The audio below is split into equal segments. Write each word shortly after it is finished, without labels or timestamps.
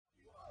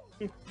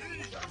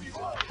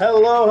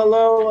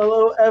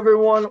Hello,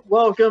 everyone.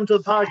 Welcome to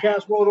the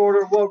podcast World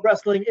Order. What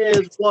wrestling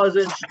is, was,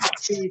 and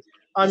should be.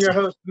 I'm your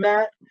host,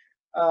 Matt.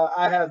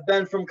 I have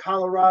Ben from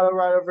Colorado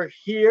right over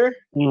here.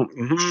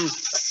 Mm-hmm.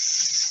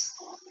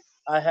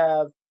 I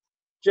have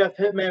Jeff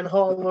Hitman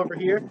Hall over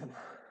here.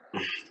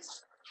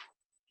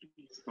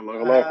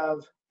 Hello. I have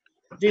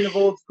Dean of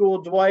Old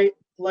School Dwight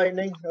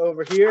Lightning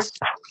over here.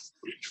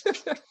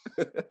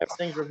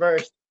 Everything's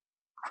reversed.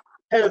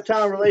 Head of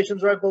Talent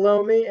Relations right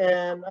below me.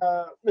 And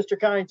Mr.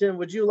 Connington,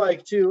 would you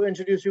like to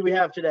introduce who we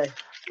have today?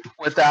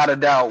 Without a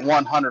doubt,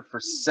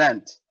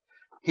 100%.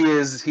 He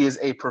is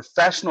a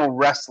professional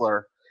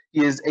wrestler.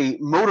 He is a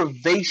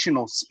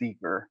motivational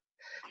speaker.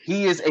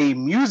 He is a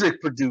music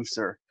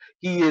producer.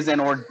 He is an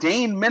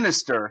ordained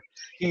minister.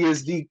 He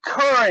is the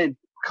current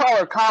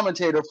color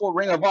commentator for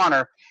Ring of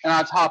Honor. And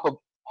on top of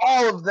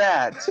all of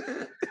that,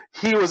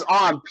 he was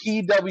on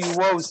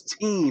PWO's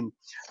team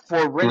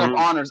for Ring of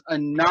Honor's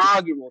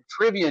inaugural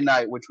trivia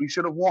night, which we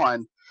should have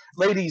won.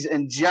 Ladies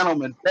and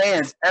gentlemen,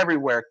 fans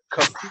everywhere,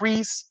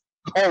 Caprice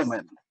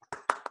Coleman.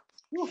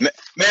 Man,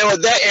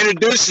 with that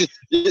introduction,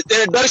 the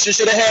introduction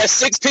should have had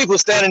 6 people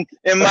standing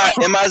in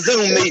my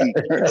Zoom meeting.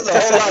 That's a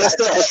whole lot of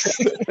stuff.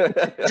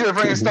 Should have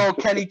bring stole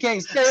Kenny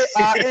King's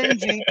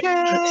K-I-N-G.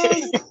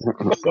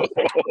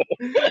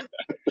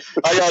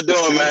 How y'all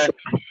doing, man?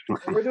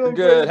 We're doing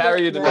Good. How are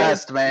you today?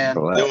 Blessed, man.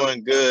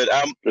 Doing good.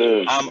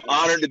 I'm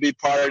honored to be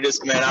part of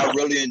this, man. I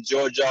really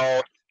enjoyed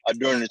y'all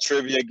during the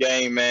trivia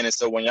game, man. And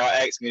so when y'all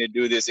asked me to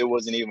do this, it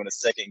wasn't even a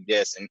second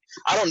guess. And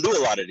I don't do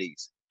a lot of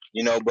these.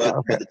 But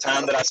the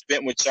time that I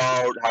spent with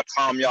y'all, how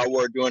calm y'all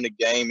were during the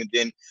game, and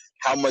then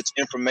how much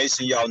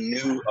information y'all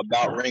knew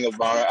about Ring of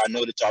Honor, I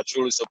know that y'all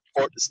truly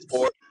support the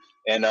sport,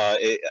 and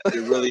it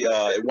really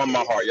it won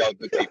my heart. Y'all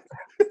good people.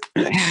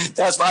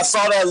 I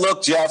saw that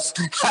look, Jeff.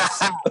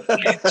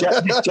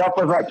 Jeff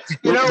was like,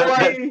 You know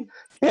what?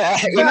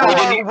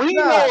 We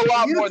know a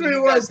lot more than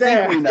you guys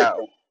think we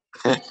know.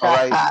 All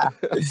right.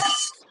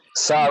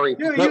 Sorry.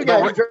 You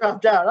guys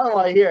dropped out. I don't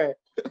want to hear it.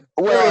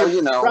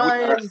 Well,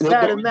 Ryan,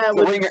 Pat, and Matt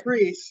with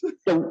Caprice.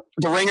 The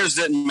Ringers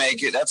didn't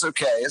make it. That's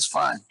okay. It's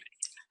fine.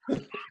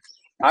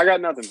 I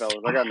got nothing,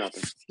 fellas. I got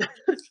nothing.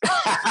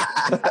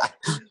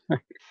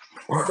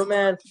 But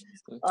man,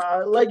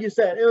 like you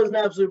said, it was an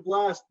absolute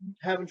blast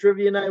having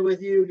trivia night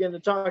with you, getting to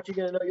talk to you,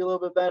 getting to know you a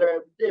little bit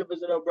better. It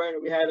was a no-brainer.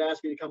 We had to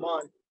ask you to come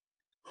on.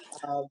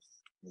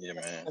 Yeah,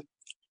 man.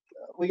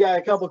 We got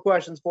a couple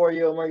questions for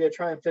you, and we're going to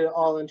try and fit it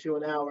all into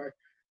an hour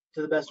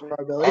to the best of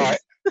our ability. All right.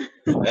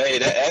 Hey,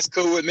 that's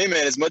cool with me,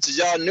 man. As much as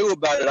y'all knew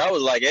about it, I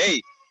was like,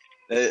 hey,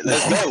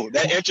 let's go.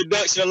 That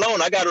introduction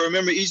alone, I got to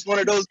remember each one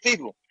of those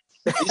people.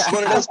 Each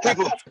one of those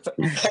people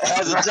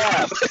has a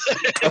job.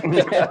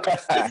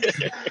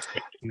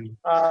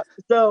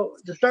 So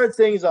to start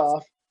things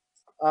off,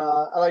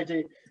 I like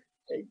to,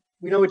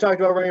 we talked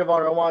about Ring of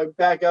Honor. I want to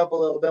back up a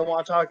little bit. I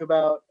want to talk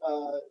about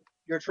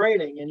your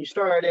training. And you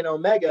started in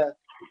Omega,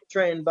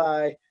 trained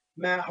by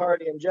Matt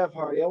Hardy and Jeff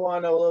Hardy. I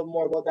want to know a little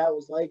more what that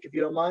was like, if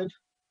you don't mind.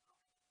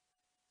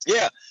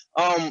 Yeah,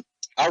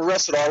 I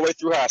wrestled all the way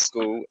through high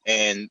school,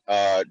 and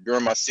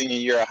during my senior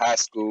year of high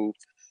school,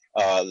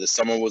 the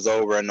summer was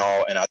over and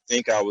all, and I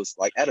think I was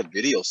like at a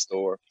video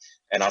store,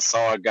 and I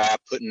saw a guy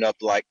putting up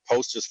like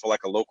posters for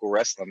like a local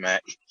wrestling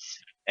match,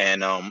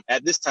 and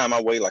at this time I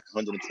weighed like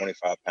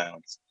 125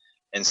 pounds,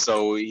 and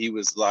so he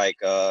was like,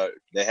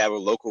 they have a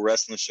local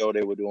wrestling show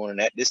they were doing, and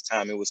at this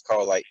time it was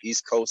called like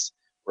East Coast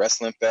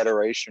Wrestling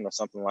Federation or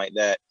something like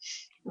that,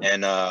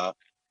 and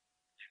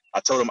I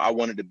told him I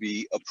wanted to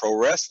be a pro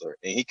wrestler,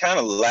 and he kind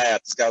of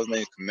laughed. This guy was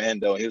named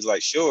Commando, and he was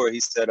like, sure.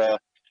 He said,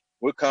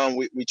 we'll come,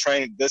 we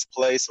train at this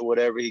place or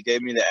whatever. He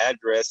gave me the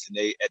address, and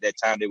at that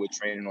time they were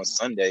training on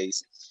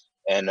Sundays,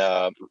 and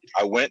I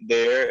went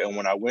there, and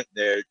when I went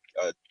there,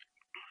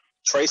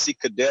 Tracy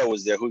Cadell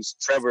was there, who's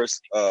Trevor's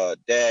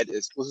dad,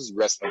 who's his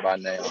wrestler by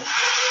now?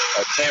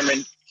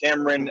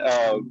 Cameron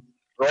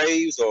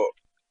Graves, or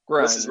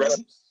what's his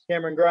wrestling?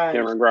 Cameron Grimes.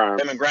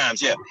 Cameron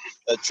Grimes, yeah.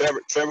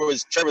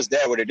 Trevor's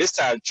dad was there. This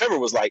time, Trevor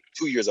was like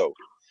 2 years old.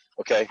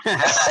 Okay.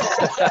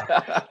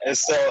 and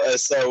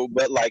so,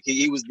 but like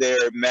he was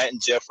there. Matt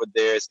and Jeff were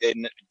there. It's a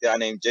guy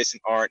named Jason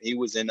Arndt. He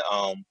was in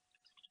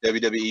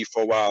WWE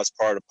for a while as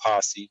part of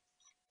Posse,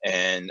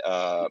 and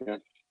a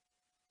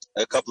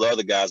couple of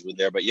other guys were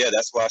there. But yeah,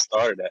 that's where I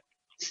started at.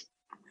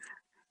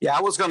 Yeah,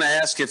 I was going to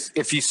ask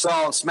if you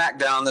saw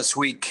SmackDown this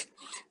week.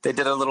 They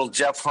did a little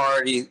Jeff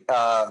Hardy.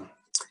 A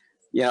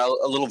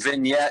little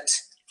vignette,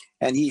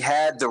 and he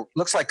had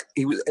looks like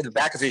he was in the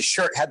back of his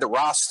shirt had the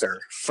roster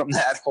from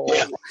that whole,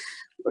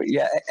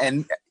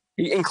 and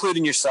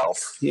including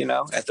yourself,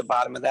 at the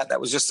bottom of that. That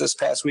was just this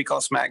past week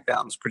on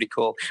SmackDown. It was pretty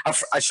cool. I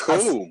took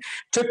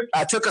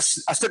a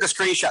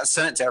screenshot and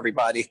sent it to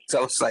everybody.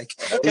 So it's like,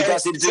 okay, you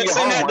guys need to do your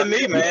send homework. that to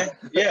me, man.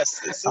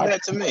 Yes, send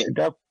that to me.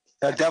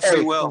 I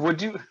definitely will.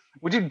 Would you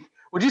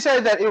say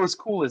that it was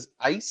cool as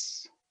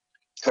ice?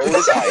 Cold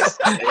as ice.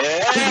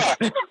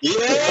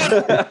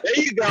 Yeah. There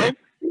you go.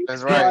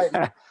 That's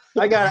right.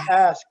 I gotta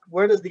ask,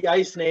 where does the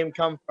ice name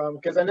come from?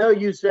 Because I know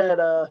you said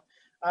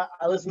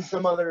I listened to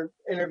some other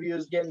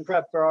interviews getting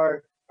prepped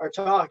for our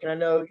talk, and I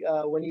know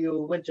when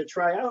you went to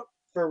try out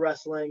for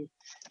wrestling,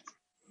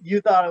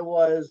 you thought it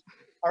was,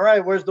 all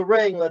right, where's the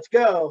ring? Let's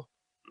go.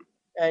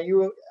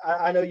 And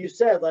I know you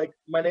said, like,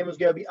 my name was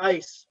going to be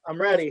Ice. I'm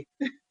ready.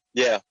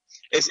 Yeah.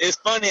 It's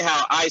funny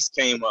how Ice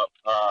came up.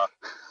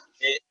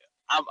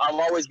 I've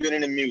always been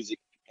into music,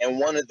 and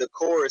one of the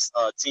chorus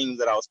teams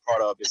that I was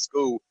part of at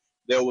school,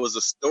 there was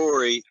a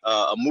story,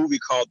 a movie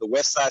called The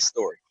West Side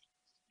Story.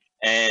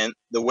 And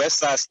The West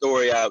Side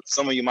Story,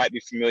 some of you might be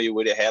familiar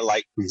with it, had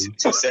like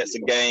two sets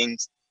of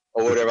gangs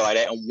or whatever like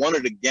that. And one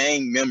of the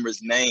gang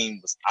members' name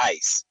was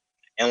Ice.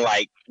 And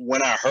like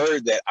when I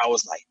heard that, I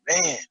was like,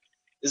 man,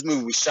 this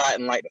movie was shot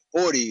in like the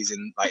 40s,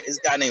 and like this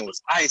guy name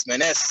was Ice, man.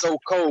 That's so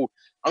cold.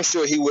 I'm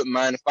sure he wouldn't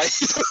mind if I.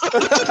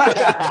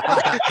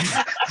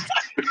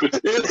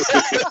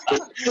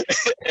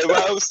 And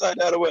when I was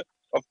signed out of what,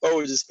 my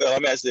phone just fell.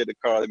 I'm actually in the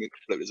car. Let me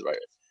flip this right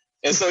here.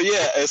 And so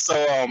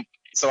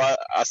so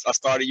I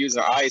started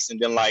using Ice, and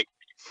then like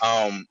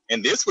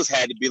and this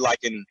had to be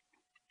like in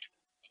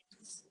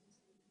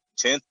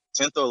 10th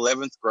or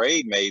 11th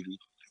grade maybe,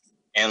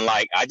 and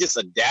like I just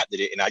adapted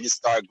it and I just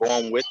started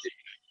going with it.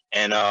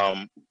 And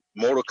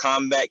Mortal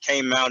Kombat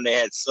came out and they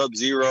had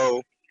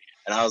Sub-Zero,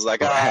 and I was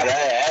like,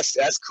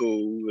 that's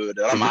cool.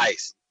 I'm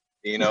Ice.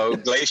 You know,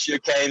 Glacier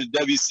came to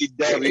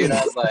WCW, and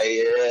I was like,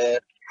 yeah,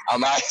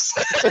 I'm Ice.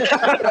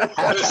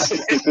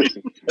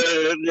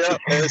 Yeah.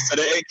 And so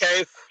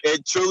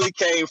it truly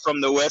came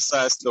from the West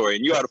Side Story,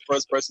 and you are the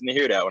first person to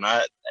hear that one.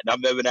 I've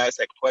never been asked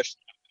that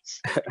question.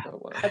 Oh,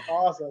 wow. That's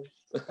awesome.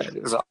 That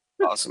is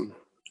awesome.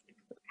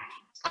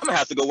 I'm gonna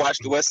have to go watch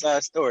the West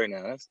Side Story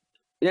now.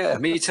 Yeah,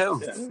 me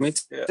too. Yeah. Me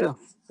too. Yeah.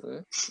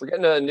 We're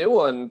getting a new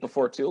one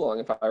before too long,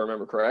 if I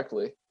remember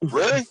correctly.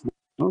 Really?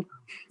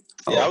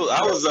 Yeah,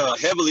 I was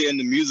heavily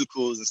into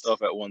musicals and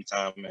stuff at one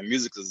time, man.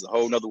 Music is a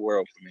whole nother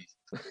world for me.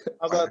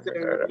 How about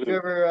you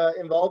ever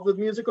involved with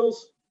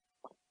musicals?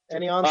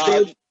 Any on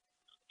stage?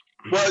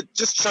 Well,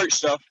 just church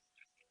stuff.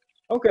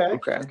 Okay.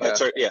 Okay.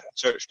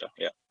 Church stuff.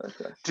 Yeah.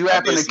 Okay. Do you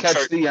happen to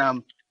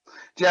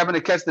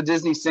catch the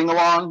Disney sing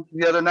along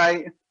the other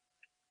night?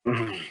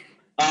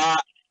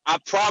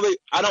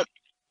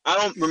 I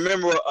don't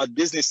remember a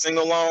Disney sing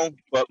along,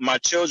 but my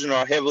children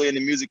are heavily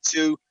into music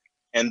too,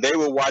 and they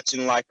were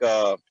watching like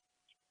a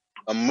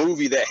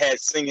movie that had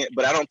singing,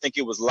 but I don't think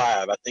it was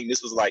live. I think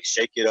this was like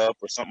Shake It Up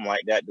or something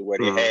like that, to where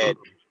they had.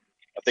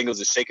 I think it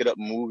was a Shake It Up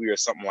movie or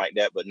something like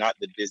that, but not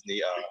the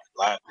Disney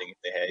live thing that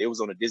they had. It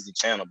was on the Disney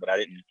Channel, but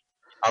I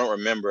don't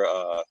remember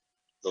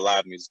the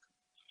live music.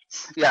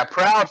 Yeah,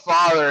 proud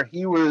father.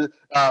 He was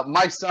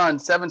my son,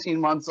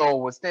 17 months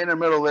old, was standing in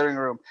the middle of the living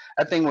room.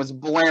 That thing was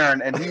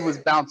blaring, and he was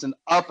bouncing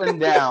up and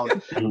down.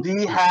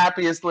 The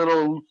happiest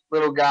little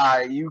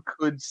guy you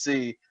could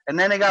see. And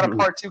then they got a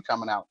part 2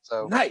 coming out.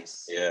 So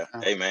Nice. Yeah.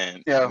 Hey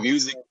man. Yeah.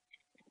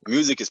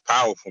 Music is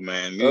powerful,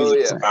 man.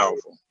 Music is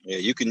powerful. Yeah,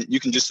 you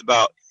can just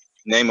about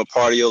name a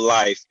part of your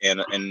life,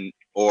 and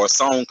or a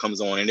song comes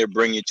on and they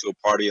bring you to a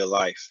part of your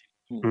life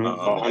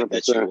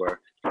that you were.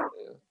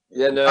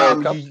 Yeah, no,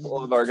 a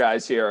couple of our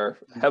guys here are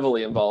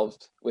heavily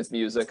involved with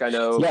music. I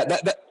know. Yeah,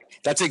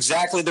 that's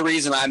exactly the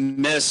reason I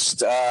missed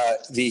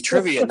the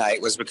trivia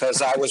night, was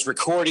because I was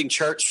recording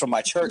church from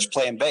my church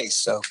playing bass.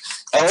 So,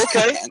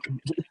 okay,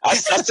 I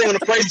sing on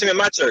the praise team at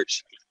my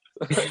church.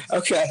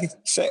 Okay,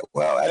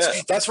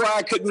 that's why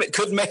I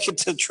couldn't make it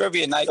to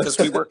trivia night, because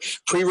we were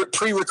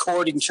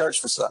pre-recording church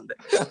for Sunday.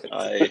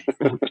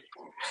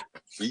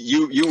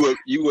 You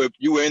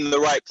were in the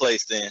right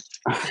place then.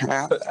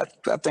 I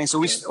think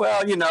so.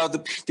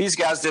 These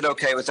guys did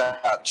okay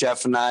without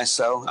Jeff and I.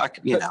 So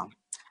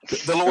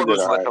the Lord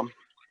was with them.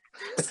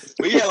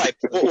 We had like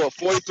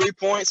 43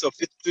 points or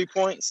 53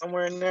 points,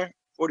 somewhere in there.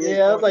 48.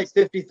 Yeah, like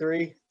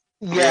 53.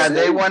 Yeah,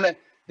 they went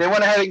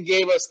ahead and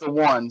gave us the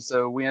 1,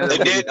 so we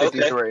ended up with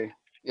 53. Okay.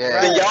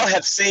 Yeah. Then y'all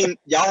have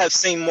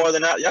seen more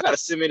than y'all gotta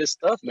send me this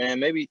stuff, man.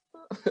 Maybe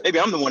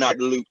I'm the one out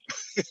the loop.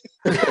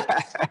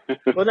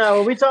 Well, no,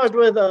 when we talked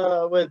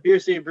with Beer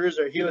City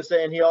Bruiser, he was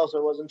saying he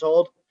also wasn't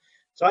told.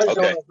 So I just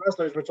don't know if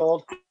wrestlers were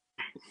told.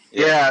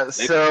 Yeah,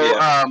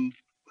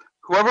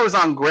 whoever was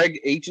on Greg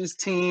H's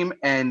team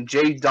and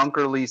Jay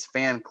Dunkerley's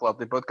fan club,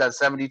 they both got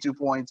 72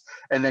 points,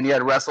 and then you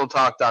had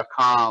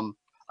WrestleTalk.com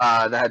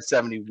that had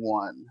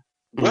 71.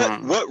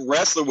 What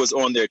wrestler was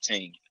on their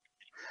team?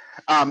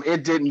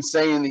 It didn't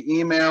say in the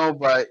email,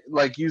 but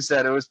like you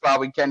said, it was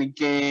probably Kenny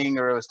King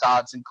or it was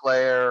Todd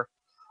Sinclair.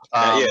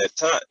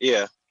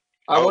 Yeah.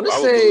 I want to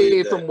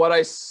say, from what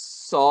I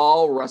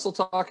saw, Wrestle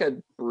Talk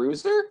had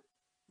Bruiser.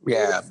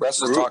 Yeah,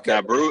 Wrestle Talk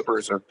had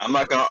Bruiser. I'm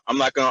not gonna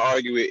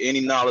argue with any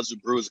knowledge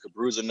of Bruiser, because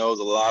Bruiser knows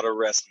a lot of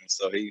wrestling.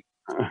 So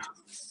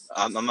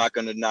I'm not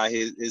gonna deny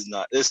his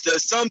not. There's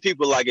some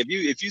people, like if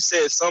you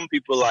said some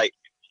people like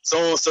so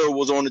and so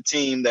was on the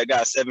team that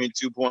got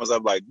 72 points,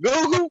 I'm like,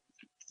 Google.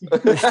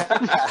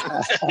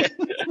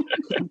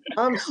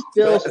 I'm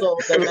still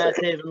sold that Matt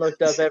Taven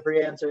looked up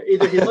every answer.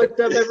 Either he looked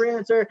up every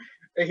answer,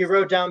 or he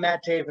wrote down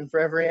Matt Taven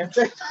for every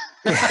answer.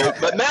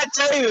 But Matt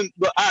Taven,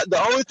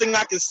 the only thing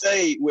I can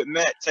say with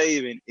Matt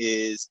Taven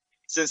is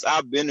since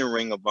I've been in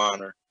Ring of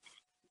Honor,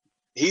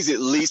 he's at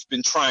least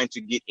been trying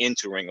to get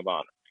into Ring of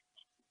Honor.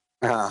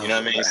 You know what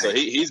I mean? Right. So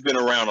he's been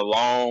around a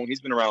long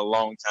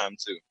time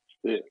too.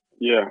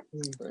 Yeah.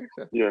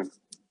 Okay. Yeah.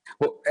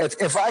 Well,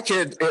 if I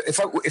could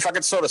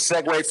sort of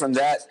segue from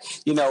that,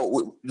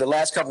 the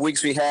last couple of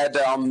weeks we had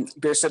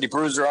Beer City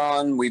Bruiser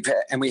on, we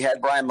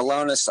had Brian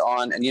Malonis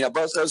on, and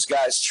both those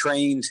guys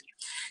trained.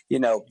 They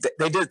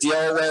did it the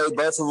old way.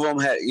 Both of them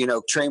had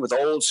trained with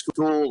old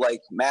school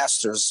like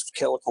masters,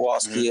 Killer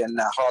Kowalski and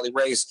Harley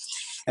Race.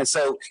 And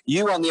so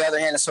you, on the other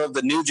hand, is sort of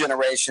the new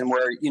generation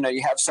where,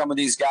 you have some of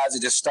these guys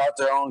that just start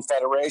their own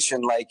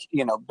federation. Like,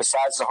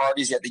 besides the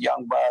Hardys, you had the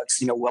Young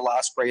Bucks, Will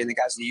Ospreay and the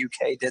guys in the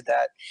UK did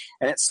that.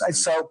 And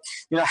so,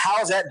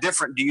 how is that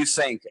different, do you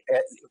think?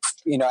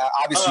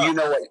 Obviously,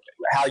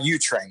 how you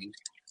trained.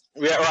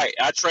 Yeah, right.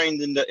 I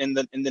trained in the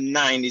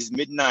 90s,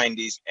 mid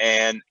 90s,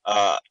 and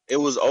it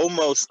was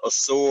almost a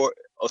sore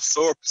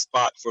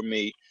spot for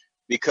me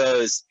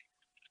because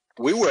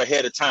we were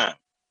ahead of time.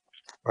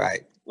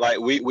 Right. Like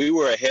we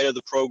were ahead of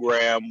the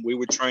program. We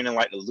were training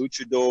like the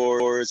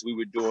luchadors. We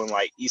were doing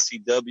like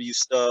ECW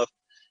stuff,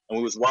 and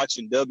we was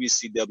watching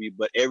WCW.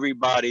 But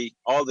everybody,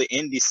 all the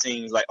indie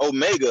scenes, like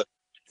Omega,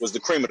 was the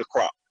cream of the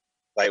crop.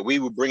 Like we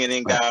were bringing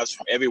in guys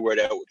from everywhere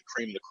that was the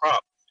cream of the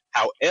crop.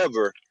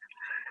 However,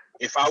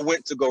 if I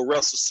went to go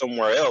wrestle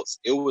somewhere else,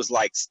 it was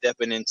like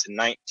stepping into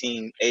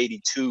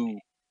 1982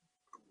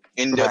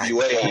 NWA.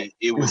 Right.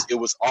 It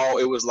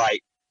was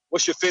like,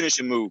 what's your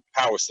finishing move?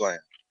 Power slam.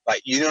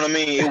 Like, you know what I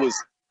mean? It was,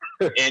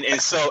 and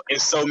so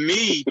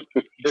me,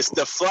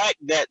 the flack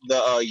that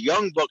the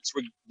Young Bucks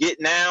were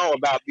getting now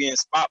about being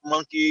spot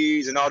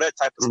monkeys and all that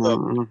type of stuff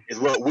is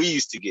what we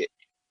used to get.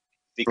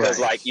 Because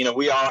like,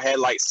 we all had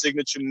like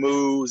signature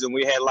moves and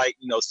we had like,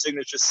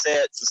 signature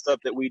sets and stuff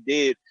that we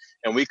did.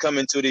 And we come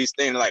into these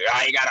things like,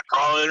 you got to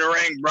call in the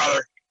ring,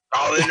 brother.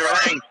 Call in the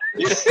ring.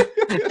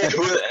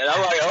 And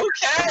I'm like,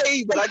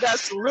 okay, but I got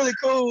some really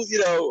cool,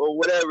 or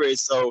whatever. And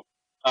so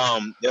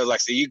they was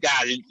like, so you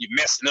guys, you're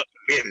messing up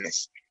the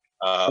business,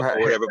 or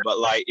whatever. But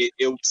like, it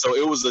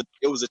was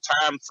a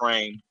time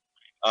frame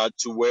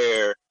to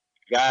where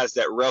guys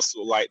that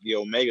wrestled like the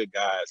Omega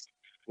guys,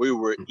 we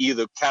were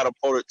either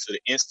catapulted to the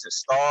instant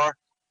star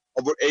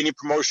over any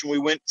promotion we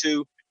went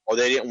to, or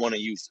they didn't want to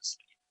use us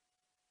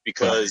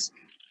because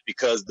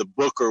the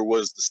booker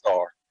was the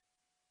star.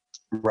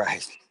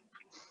 Right.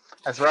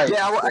 That's right.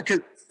 Yeah, I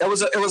could. It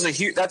was a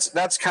huge.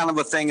 That's kind of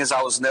a thing as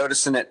I was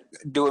noticing it,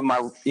 doing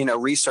my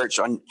research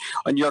on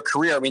your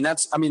career. I mean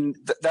that's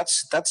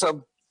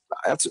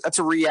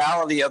a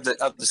reality of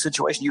the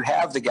situation. You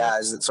have the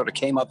guys that sort of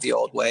came up the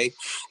old way,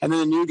 and then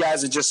the new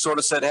guys that just sort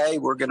of said, "Hey,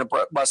 we're going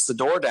to bust the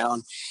door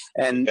down,"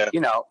 and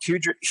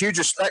huge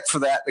respect for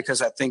that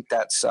because I think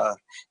that's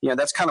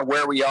that's kind of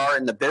where we are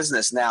in the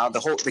business now.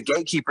 The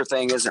gatekeeper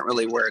thing isn't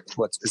really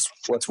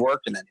what's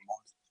working anymore.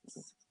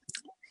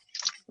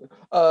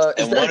 Go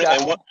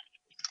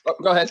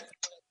ahead.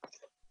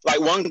 Like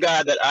one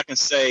guy that I can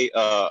say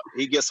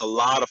he gets a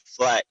lot of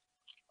flack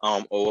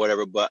or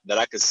whatever, but that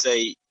I could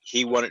say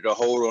he wanted to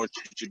hold on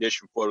to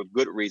tradition for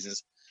good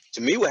reasons.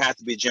 To me, would have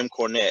to be Jim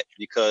Cornette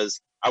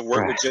because I've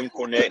worked with Jim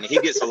Cornette and he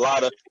gets a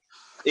lot of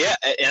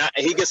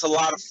he gets a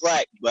lot of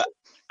flack. But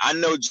I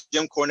know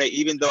Jim Cornette,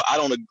 even though I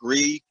don't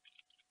agree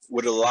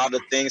with a lot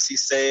of things he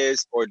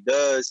says or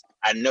does,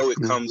 I know it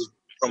comes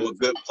from a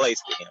good place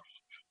to him.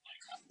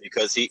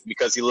 Because he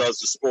loves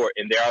the sport,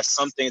 and there are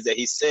some things that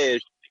he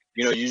says,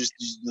 you just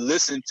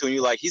listen to, and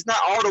you're like, he's not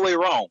all the way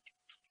wrong.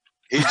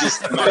 He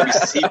just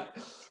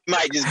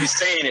might just be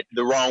saying it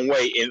the wrong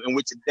way. And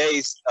with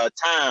today's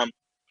time,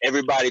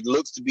 everybody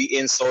looks to be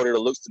insulted or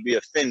looks to be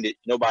offended.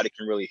 Nobody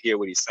can really hear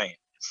what he's saying.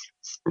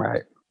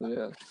 Right.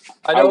 Yeah.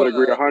 I would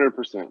agree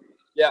 100%.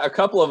 Yeah, a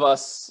couple of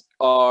us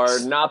are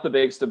not the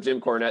biggest of Jim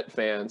Cornette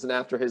fans, and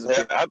after his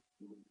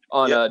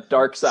on a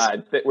dark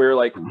side, that we were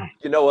like,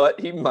 you know what?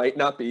 He might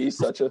not be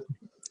such a.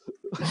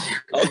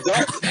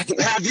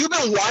 Have you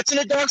been watching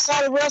the Dark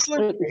Side of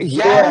Wrestling?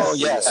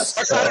 Yes.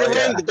 Dark Side of the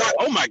Ring.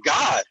 Oh my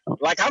God!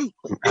 Like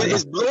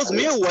it blows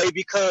me away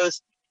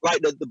because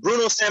like the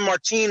Bruno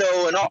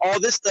Sammartino and all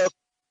this stuff.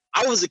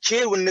 I was a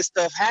kid when this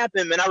stuff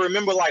happened, and I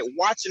remember like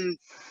watching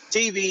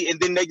TV, and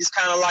then they just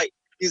kind of like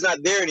he's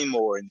not there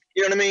anymore, and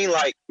you know what I mean?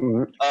 Like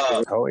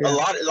a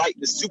lot of like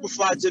the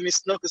Superfly Jimmy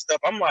Snuka stuff.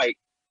 I'm like,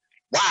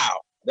 wow.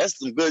 That's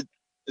some good.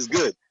 It's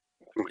good.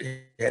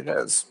 It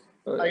is.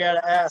 I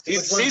gotta ask.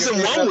 Season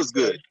 1 was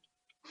good.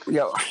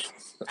 Yeah,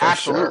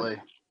 absolutely.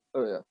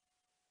 Oh yeah.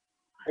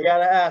 I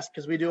gotta ask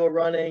because we do a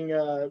running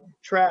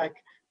track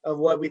of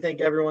what we think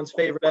everyone's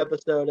favorite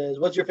episode is.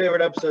 What's your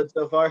favorite episode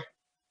so far?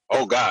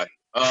 Oh God.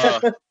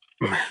 I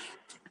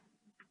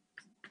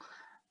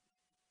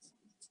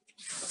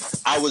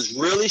was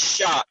really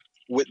shocked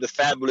with the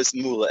Fabulous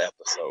Moolah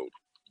episode.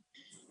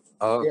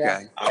 Okay.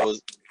 Yeah.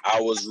 I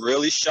was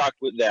really shocked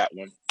with that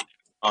one,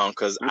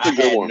 because I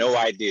had no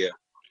idea.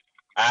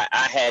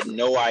 I had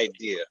no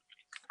idea.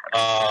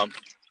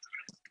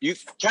 You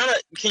can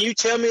you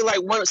tell me like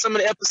some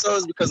of the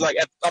episodes, because like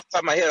off the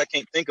top of my head I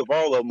can't think of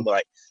all of them, but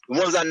like the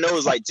ones I know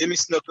is like Jimmy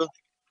Snuka,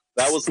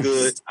 That was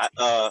good.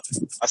 I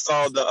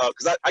saw the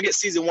because I get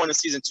season 1 and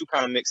season 2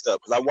 kind of mixed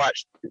up because I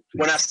watched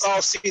when I saw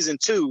season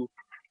 2,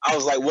 I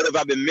was like, what have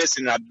I been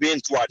missing? And I've been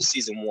to watch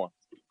season 1.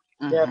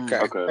 Yeah. Okay.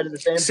 I did the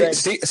same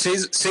thing.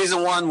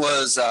 Season 1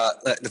 was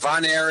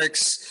Von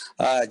Erichs,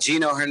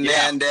 Gino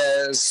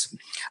Hernandez,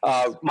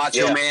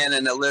 Macho Man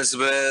and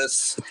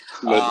Elizabeth.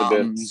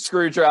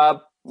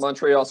 Screwjob,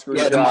 Montreal Screwjob.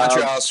 Yeah, the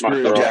Montreal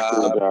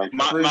Screwjob.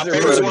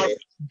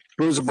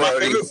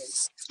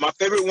 My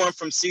favorite one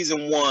from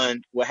season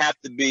 1 would have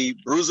to be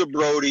Bruiser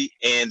Brody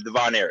and the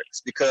Von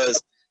Erichs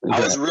because I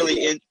was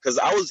really because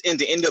I was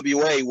into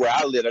NWA where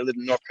I lived. I lived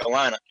in North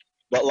Carolina.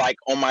 But like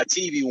on my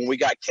TV, when we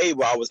got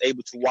cable, I was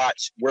able to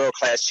watch World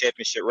Class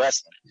Championship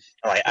Wrestling.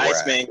 Like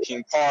Iceman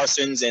King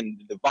Parsons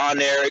and the Von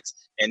Erichs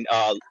and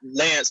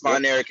Lance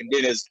Von Erich, and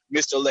then there's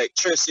Mr.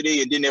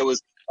 Electricity, and then there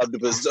was the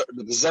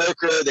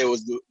Berserker, there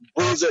was the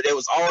Bruiser, there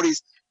was all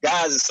these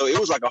guys, and so it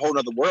was like a whole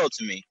other world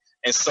to me.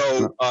 And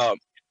so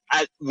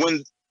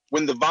when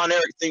the Von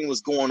Erich thing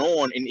was going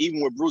on, and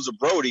even with Bruiser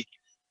Brody,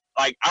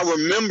 like I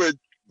remembered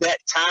that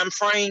time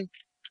frame,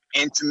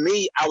 and to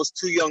me, I was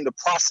too young to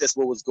process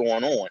what was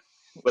going on.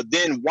 But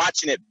then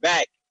watching it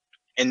back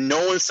and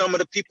knowing some of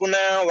the people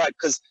now, like,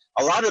 because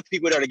a lot of the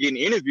people that are getting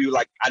interviewed,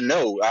 like, I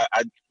know,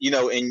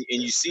 and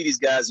you see these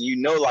guys and you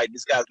know, like,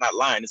 this guy's not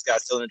lying. This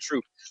guy's telling the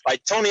truth.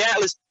 Like, Tony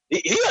Atlas,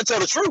 he got to tell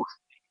the truth.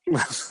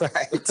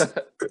 Right.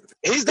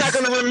 He's not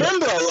going to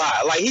remember a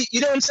lot. Like, you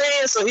know what I'm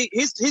saying? So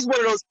he's one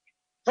of those,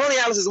 Tony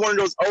Atlas is one of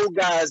those old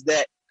guys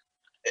that,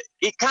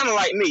 it kind of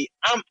like me.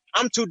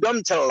 I'm too dumb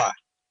to tell a lie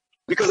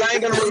because I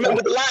ain't going to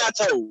remember the lie I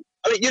told.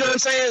 I mean, you know what I'm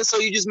saying? So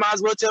you just might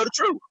as well tell the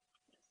truth.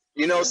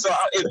 You know, so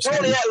if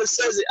Tony Atlas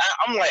says it,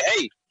 I'm like,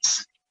 hey,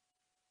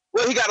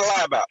 what he got to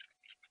lie about?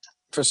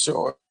 For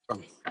sure.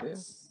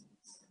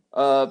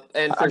 Yeah.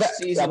 And for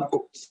season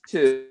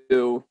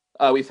 2,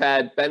 we've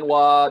had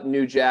Benoit,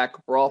 New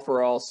Jack, Brawl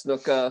for All,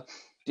 Snuka,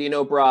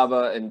 Dino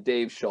Brava, and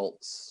Dave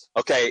Schultz.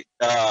 Okay.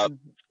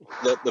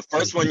 The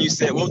first one you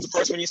said, what was the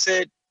first one you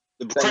said?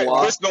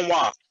 Chris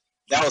Benoit.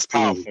 That was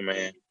powerful,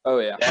 man. Oh,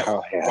 yeah.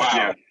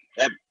 Wow.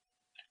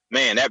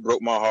 That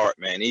broke my heart,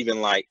 man. Even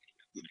like,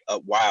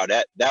 wow,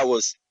 that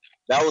was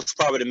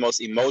probably the most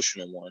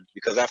emotional one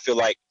because I feel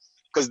like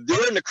because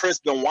during the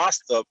Chris Benoit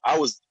stuff, I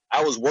was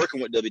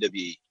working with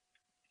WWE,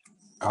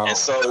 and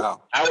so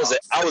I was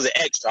an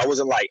extra. I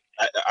wasn't like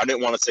I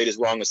didn't want to say this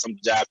wrong, and some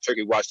jive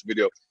turkey watched the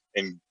video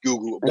and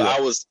Google, but I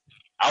was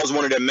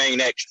one of their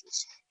main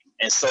extras,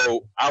 and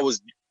so I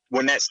was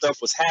when that stuff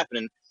was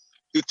happening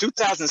through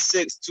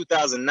 2006,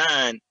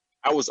 2009.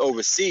 I was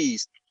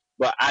overseas,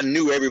 but I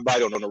knew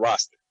everybody on the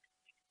roster.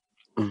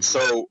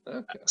 So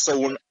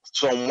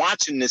I'm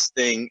watching this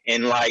thing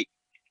and like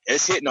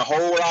it's hitting a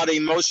whole lot of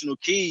emotional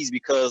keys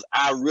because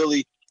I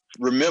really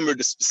remember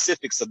the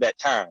specifics of that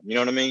time. You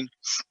know what I mean?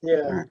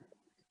 Yeah.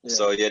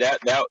 So yeah,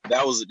 that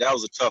was a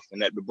tough one.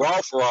 That the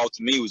Brawl for All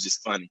to me was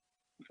just funny.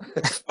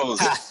 It was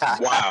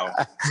wow.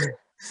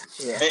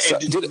 Yeah.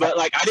 But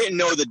like I didn't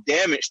know the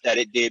damage that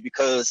it did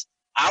because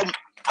I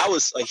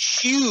was a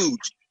huge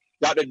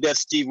Dr. Death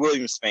Steve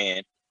Williams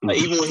fan,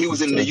 even when he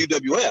was in the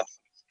UWF.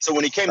 So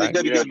when he came to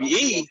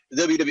WWE,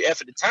 the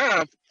WWF at the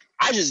time,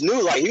 I just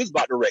knew like he was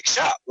about to wreck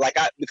shop. Like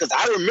because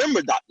I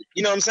remember Dr.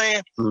 You know what I'm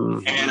saying?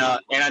 Mm-hmm.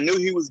 And I knew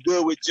he was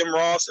good with Jim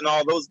Ross and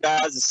all those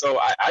guys, and so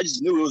I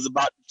just knew it was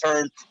about to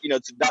turn,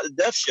 to Dr.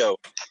 Death show.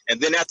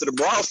 And then after the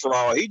Brawl for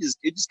All, it just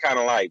kind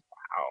of like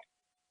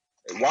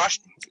wow, it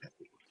washed him.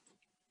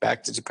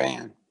 Back to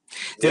Japan.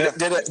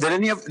 Did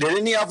any of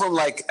them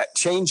like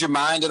change your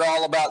mind at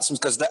all about some?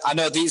 Because I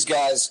know these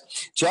guys,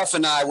 Jeff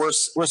and I, we're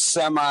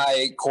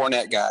semi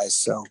Cornette guys,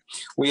 so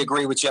we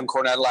agree with Jim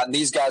Cornette a lot. And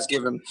these guys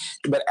give him,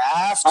 but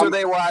after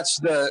they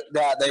watched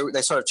that,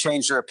 they sort of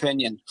changed their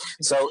opinion.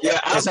 So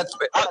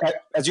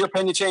has your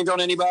opinion changed on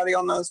anybody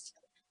on those?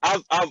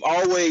 I've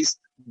always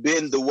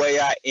been the way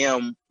I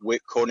am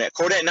with Cornette.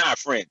 Cornette and I are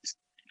friends,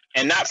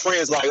 and not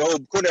friends like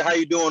Cornette, how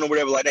you doing or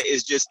whatever like that.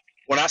 It's just.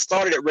 When I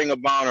started at Ring of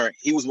Honor,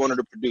 he was one of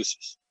the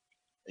producers,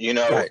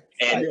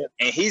 and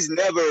he's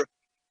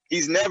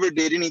never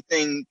did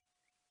anything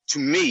to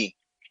me.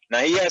 Now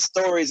he has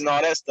stories and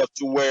all that stuff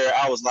to where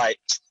I was like,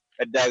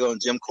 that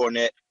daggone Jim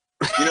Cornette,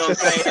 you know what I'm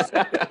saying?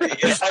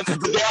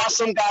 There are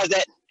some guys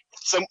that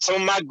some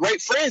of my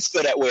great friends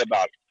feel that way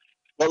about it,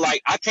 but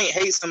like I can't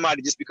hate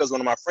somebody just because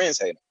one of my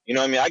friends hate him. You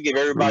know what I mean? I give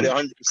everybody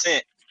 100%,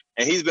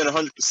 and he's been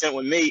 100%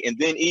 with me. And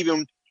then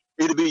even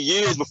it'll be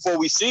years before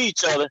we see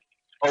each other.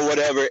 Or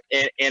whatever,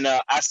 and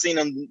I seen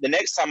him the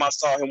next time I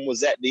saw him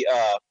was at the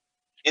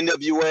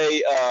NWA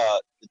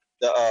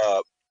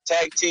the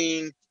tag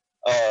team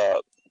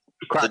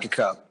Crockett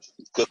Cup.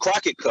 The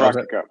Crockett Cup.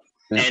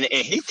 And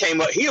he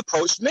came up, he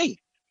approached me.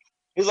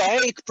 He was like,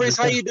 "Hey Chris,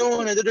 how you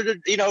doing?" And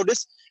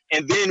this.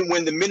 And then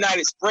when the Midnight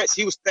Express,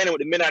 he was standing with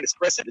the Midnight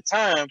Express at the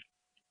time,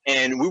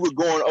 and we were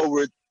going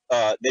over.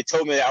 They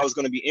told me that I was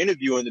going to be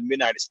interviewing the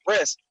Midnight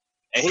Express,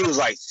 and he was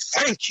like,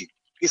 "Thank you."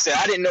 He said,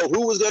 I didn't know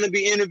who was going to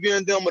be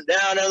interviewing them, but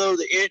down there,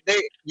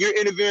 you're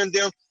interviewing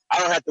them. I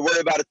don't have to worry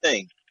about a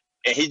thing.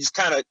 And he just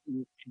kind of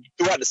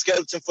threw out the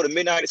skeleton for the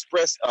Midnight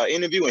Express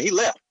interview, and he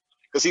left.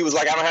 because he was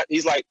like, I don't have.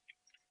 He's like,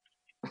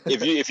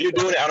 if you're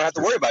doing it, I don't have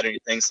to worry about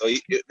anything. So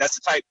that's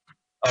the type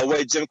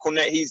way Jim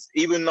Cornette. He's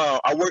even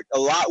I worked a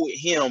lot with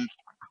him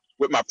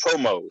with my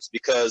promos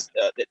because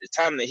at the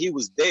time that he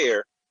was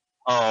there,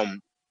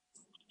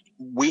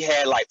 we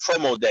had like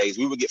promo days.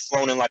 We would get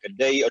flown in like a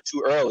day or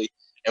two early,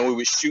 and we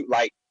would shoot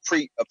like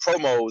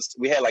promos.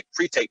 We had like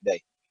pre-tape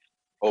day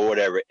or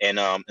whatever, and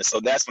so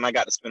that's when I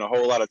got to spend a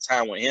whole lot of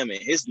time with him. And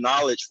his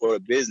knowledge for the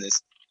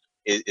business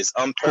is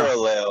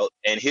unparalleled,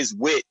 and his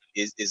wit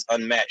is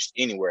unmatched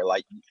anywhere.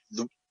 Like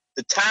the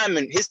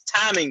timing, his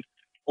timing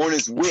on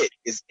his wit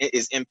is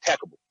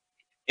impeccable.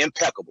 And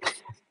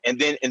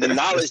then the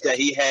knowledge that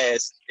he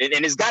has,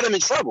 and it's got him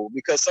in trouble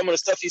because some of the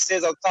stuff he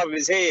says on the top of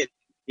his head,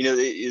 you know,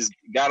 is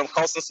got him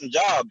costing some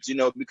jobs, you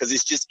know, because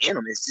it's just in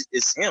him.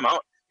 It's him.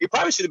 He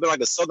probably should have been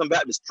like a Southern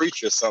Baptist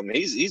preacher or something.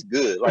 He's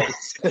good. Like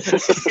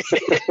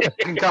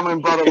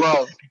Coming brother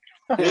love.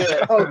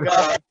 Yeah. Oh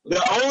God.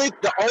 The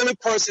only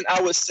person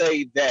I would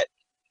say that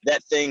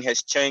thing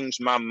has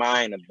changed my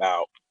mind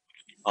about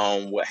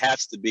would have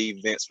to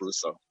be Vince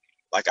Russo.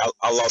 Like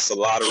I lost a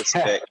lot of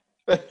respect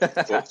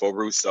for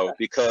Russo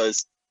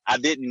because I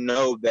didn't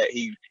know that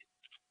he.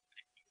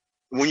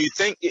 When you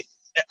think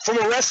from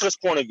a wrestler's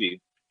point of view,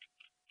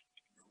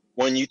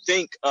 when you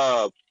think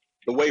of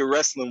the way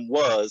wrestling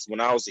was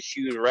when I was a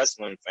huge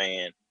wrestling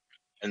fan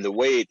and the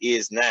way it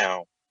is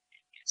now,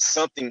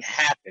 something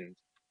happened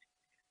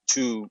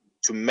to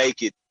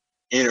make it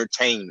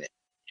entertainment.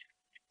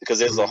 Because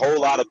there's a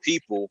whole lot of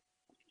people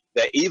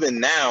that even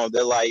now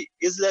they're like,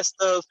 is that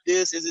stuff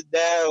this, is it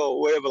that, or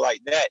whatever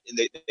like that, and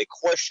they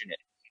question it.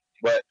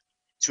 But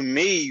to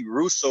me,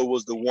 Russo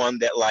was the one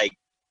that like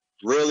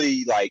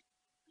really like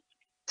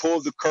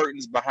pulled the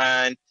curtains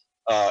behind.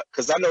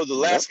 Because I know the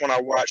last one I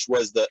watched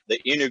was the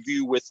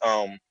interview with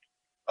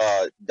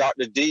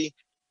Dr. D.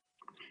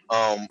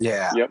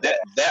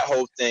 That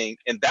whole thing,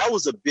 and that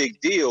was a big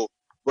deal.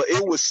 But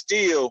it was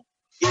still,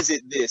 is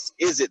it this?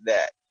 Is it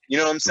that? You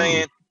know what I'm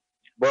saying?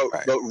 But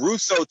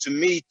Russo to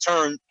me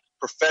turned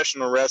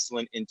professional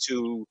wrestling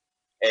into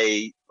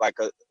I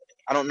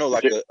don't know,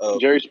 like a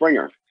Jerry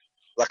Springer.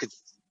 Like a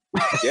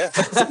yeah.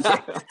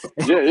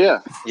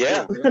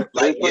 Yeah.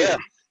 Like yeah.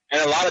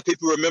 And a lot of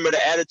people remember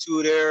the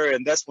Attitude Era,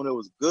 and that's when it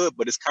was good.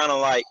 But it's kind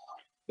of like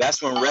that's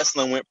when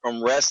wrestling went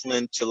from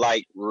wrestling to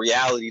like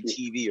reality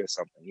TV or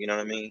something. You know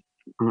what I mean?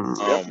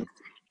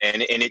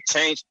 And it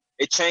changed.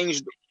 It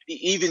changed.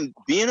 Even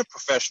being a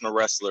professional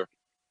wrestler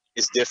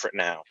is different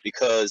now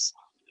because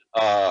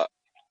I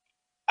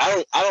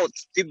don't.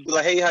 People be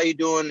like, "Hey, how you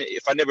doing?"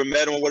 If I never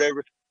met them or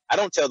whatever, I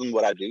don't tell them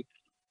what I do.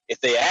 If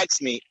they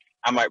ask me,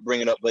 I might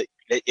bring it up, but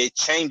it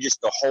changes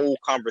the whole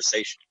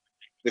conversation.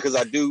 Because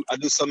I do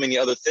so many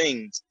other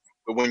things,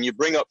 but when you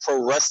bring up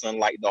pro wrestling,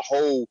 like the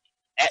whole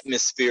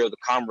atmosphere of the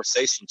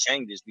conversation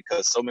changes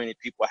because so many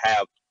people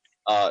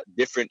have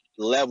different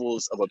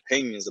levels of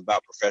opinions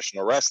about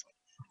professional wrestling,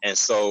 and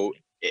so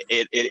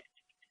it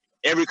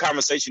every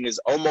conversation is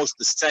almost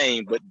the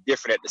same but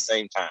different at the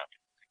same time,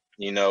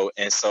 you know.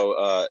 And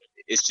so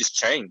it's just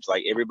changed.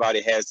 Like everybody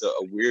has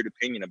a weird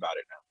opinion about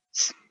it now.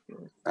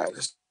 That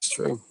is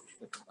true.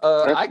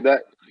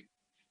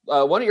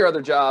 One of your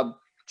other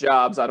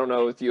jobs, I don't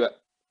know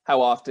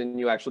how often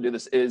you actually do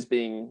this, is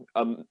being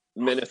a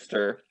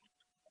minister.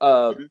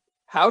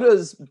 How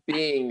does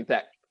being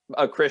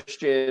a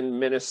Christian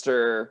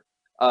minister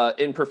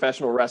in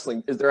professional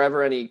wrestling, is there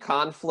ever any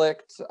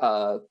conflict?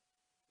 How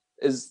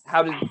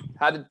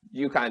did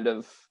you kind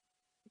of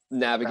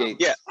navigate?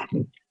 Yeah.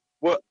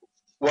 Well,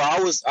 I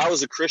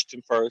was a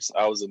Christian first.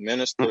 I was a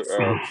minister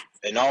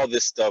and all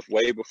this stuff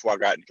way before I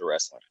got into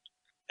wrestling,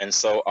 and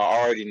so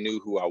I already knew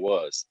who I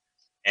was,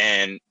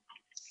 and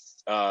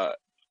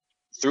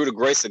through the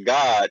grace of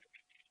God,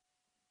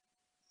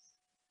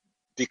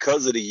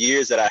 because of the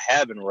years that I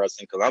have in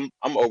wrestling, because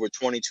I'm over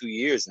 22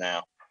 years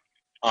now.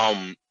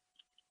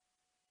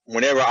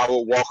 Whenever I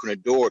would walk in the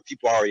door,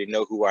 people already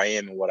know who I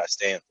am and what I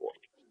stand for,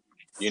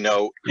 you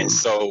know. And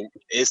so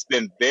it's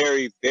been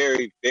very,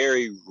 very,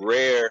 very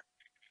rare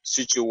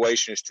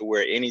situations to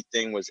where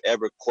anything was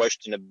ever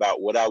questioned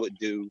about what I would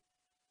do,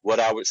 what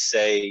I would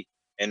say,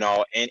 and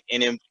all. And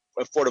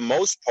for the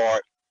most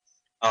part,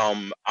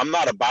 I'm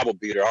not a Bible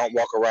beater. I don't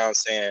walk around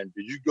saying,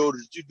 did you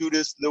do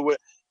this? No way.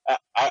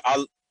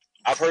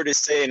 I've heard it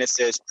saying, it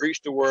says,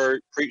 preach the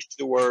word, preach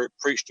the word,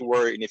 preach the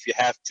word. And if you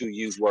have to,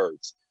 use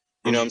words,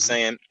 you know what I'm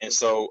saying? And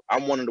so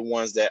I'm one of the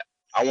ones that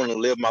I want to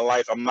live my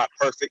life. I'm not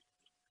perfect.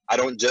 I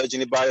don't judge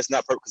anybody that's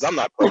not perfect because I'm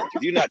not perfect.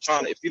 If you're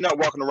not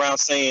walking around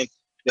saying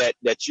that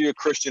you're a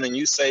Christian and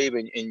you save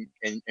and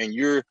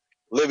you're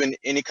living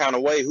any kind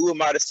of way, who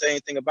am I to say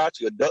anything about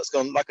you? A duck's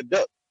going to look like a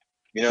duck.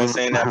 You know what I'm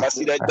saying? Now, if I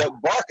see that duck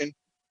barking,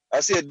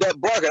 I'm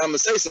going to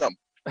say something.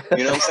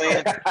 You know what I'm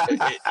saying?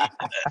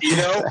 You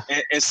know,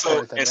 and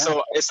so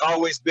it's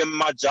always been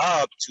my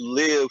job to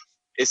live.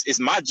 It's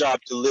my job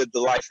to live the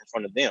life in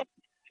front of them.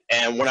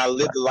 And when I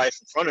live the life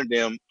in front of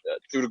them,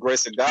 through the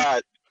grace of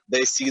God,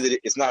 they see that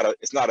it's not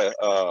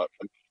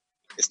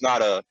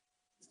a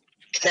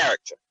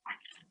character.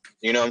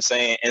 You know what I'm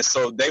saying? And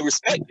so they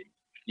respect it.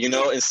 you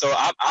know. And so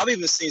I've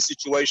even seen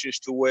situations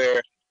to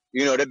where,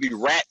 you know, there'd be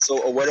rats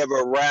or whatever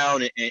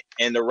around,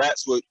 and the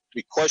rats would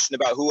be questioning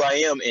about who I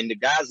am, and the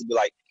guys would be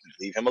like,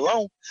 leave him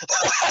alone.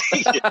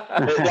 Like,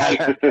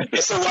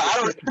 and so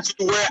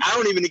I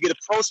don't even get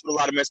approached with a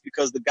lot of mess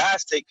because the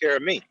guys take care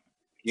of me,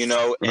 you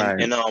know.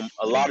 And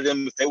a lot of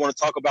them, if they want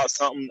to talk about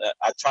something,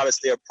 I try to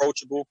stay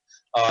approachable,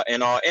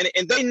 and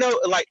they know,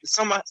 like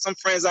some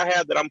friends I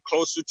have that I'm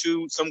closer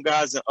to, some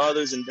guys than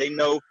others, and they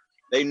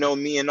know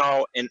me and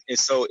all, and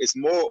so it's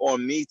more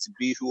on me to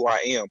be who I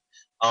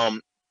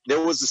am. There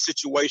was a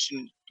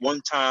situation one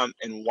time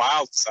in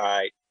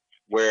Wildside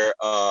where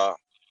I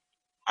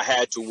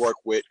had to work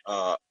with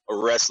a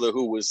wrestler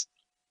who was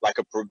like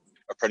a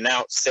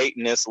pronounced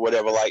Satanist or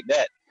whatever like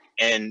that.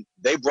 And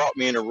they brought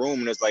me in a room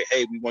and it's like,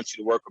 hey, we want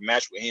you to work a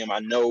match with him. I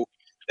know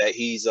that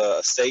he's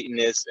a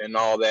Satanist and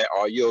all that.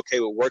 Are you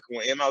okay with working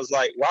with him? I was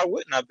like, why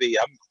wouldn't I be?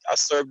 I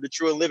serve the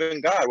true and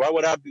living God. Why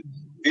would I be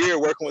here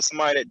working with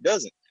somebody that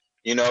doesn't?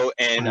 You know,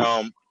 and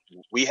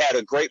we had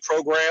a great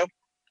program.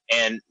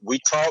 And we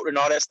talked and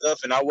all that stuff,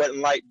 and I wasn't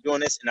like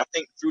doing this. And I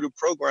think through the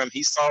program,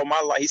 he saw my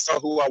life. He saw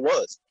who I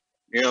was.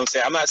 You know what I'm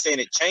saying? I'm not saying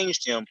it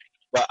changed him,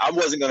 but I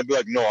wasn't going to be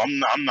like, no,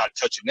 I'm not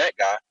touching that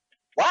guy.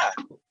 Why?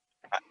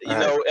 You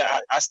know,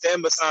 I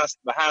stand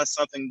behind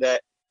something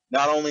that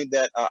not only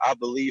that I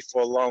believe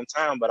for a long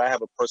time, but I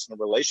have a personal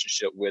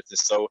relationship with. And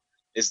so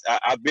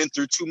I've been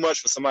through too much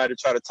for somebody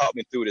to try to talk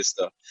me through this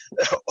stuff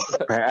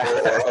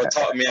or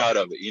talk me out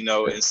of it, you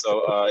know. And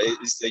so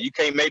you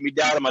can't make me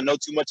doubt him. I know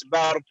too much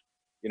about him.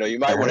 You know, you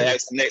might want to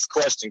ask the next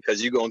question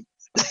because you're going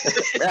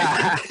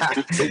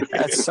to.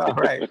 That's all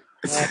right.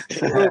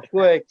 Real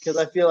quick, because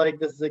I feel like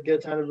this is a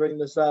good time to bring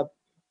this up.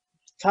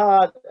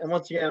 Todd, and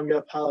once again, I'm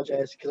going to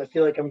apologize because I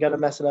feel like I'm going to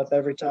mess it up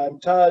every time.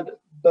 Todd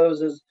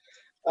Boses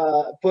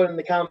put in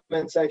the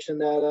comment section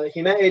that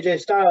he met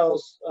AJ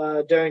Styles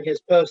during his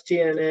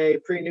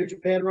post-TNA pre-New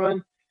Japan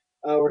run,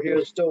 where he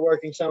was still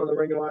working some of the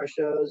Ring of Honor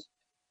shows,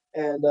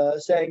 and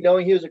saying,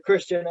 knowing he was a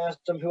Christian,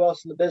 asked him who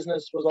else in the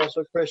business was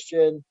also a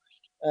Christian.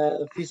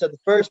 He said the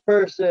first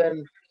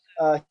person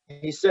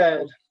he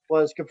said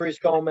was Caprice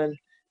Coleman,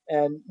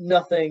 and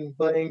nothing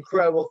but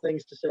incredible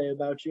things to say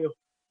about you.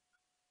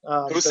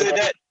 Who said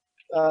that?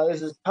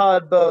 This is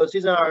Todd Bose.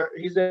 He's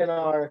in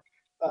our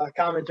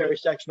commentary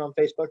section on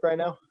Facebook right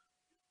now.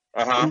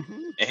 And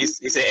he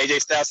said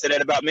AJ Styles said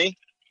that about me.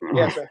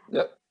 Yes, sir.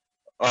 Yep.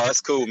 Oh,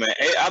 that's cool, man.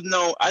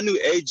 I knew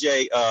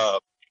AJ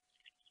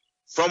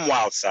from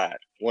Wildside.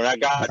 When I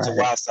got to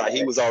Wildside,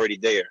 he was already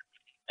there,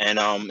 and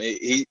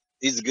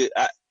he's good.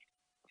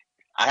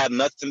 I have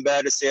nothing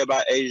bad to say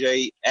about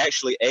AJ.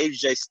 Actually,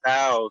 AJ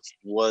Styles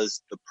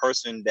was the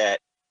person that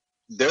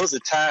there was a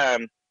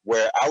time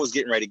where I was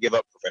getting ready to give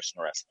up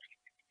professional wrestling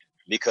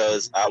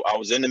because I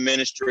was in the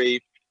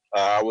ministry,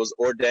 I was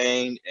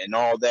ordained and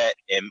all that,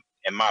 and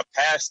my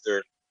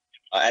pastor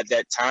at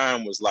that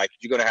time was like,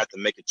 "You're gonna have to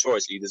make a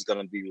choice. Either it's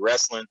gonna be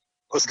wrestling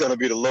or it's gonna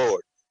be the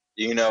Lord,"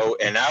 you know.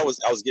 And I was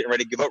getting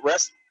ready to give up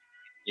wrestling,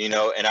 you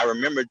know. And I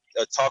remember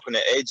talking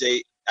to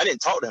AJ. I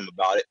didn't talk to him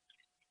about it.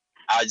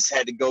 I just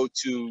had to go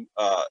to,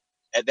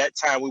 at that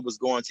time, we was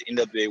going to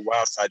NWA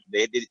Wildside.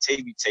 They did a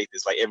TV tape.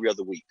 It's like every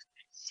other week.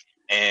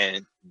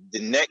 And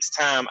the next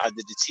time I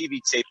did the TV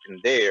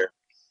taping there,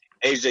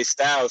 AJ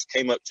Styles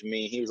came up to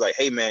me. He was like,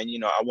 hey, man, you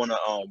know, I want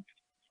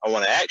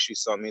to ask you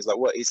something. He's like,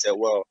 what? He said,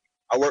 well,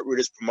 I work with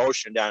this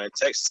promotion down in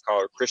Texas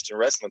called Christian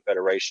Wrestling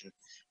Federation.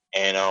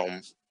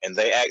 And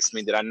they asked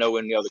me, did I know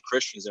any other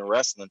Christians in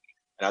wrestling?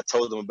 And I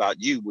told them about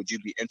you. Would you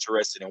be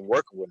interested in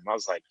working with them? I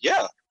was like,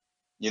 yeah.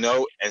 You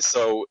know, and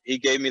so he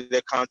gave me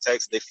their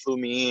contacts. They flew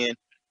me in,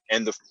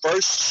 and the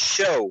first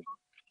show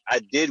I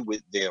did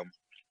with them,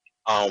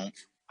 I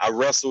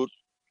wrestled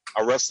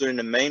in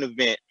the main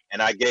event,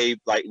 and I gave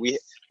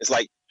it's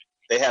like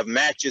they have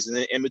matches, and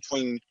then in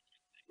between,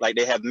 like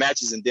they have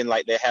matches, and then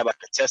like they have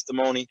like a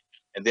testimony,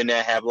 and then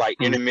they have like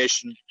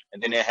intermission,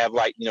 and then they have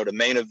like, you know, the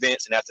main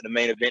events, and after the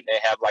main event they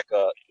have like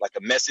a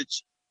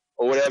message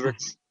or whatever.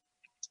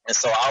 And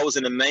so I was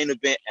in the main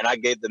event, and I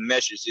gave the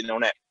message, you know,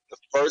 that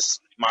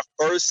my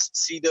first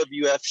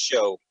CWF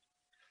show,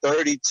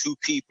 32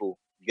 people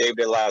gave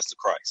their lives to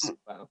Christ.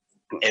 Wow.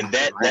 And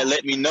that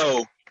let me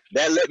know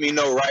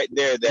right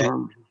there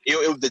that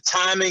it the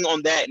timing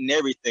on that and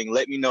everything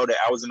let me know that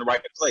I was in the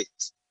right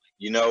place,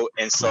 you know.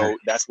 And so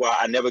that's why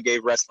I never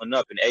gave wrestling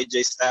up, and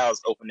AJ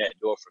Styles opened that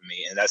door for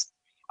me, and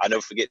I'll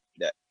never forget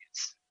that.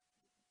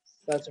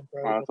 That's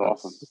incredible. Oh,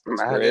 that's awesome.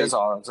 That is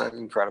awesome. That's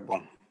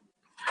incredible.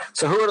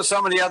 So who are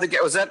some of the other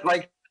guys? Was that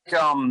like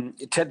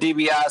Ted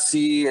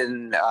DiBiase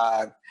and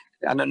I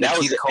know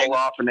Nikita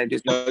Koloff, and they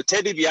just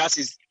Ted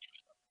DiBiase's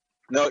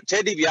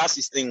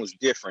thing was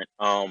different.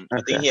 I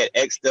think he had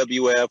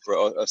XWF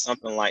or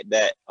something like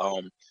that,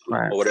 or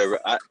whatever.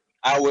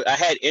 I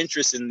had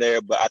interest in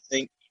there, but I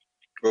think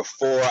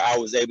before I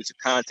was able to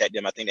contact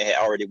them, I think they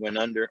had already went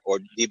under, or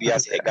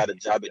DiBiase had got a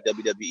job at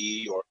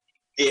WWE, or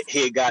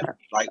he had got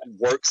like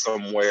work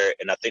somewhere,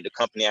 and I think the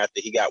company after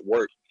he got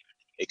work,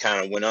 it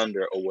kind of went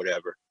under or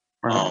whatever.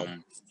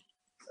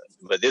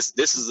 But this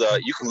is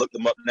you can look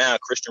them up now.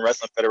 Christian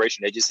Wrestling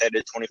Federation. They just had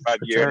their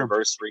 25-year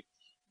anniversary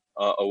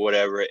or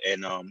whatever,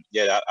 and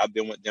I've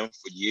been with them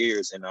for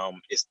years. And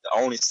it's the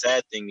only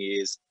sad thing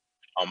is,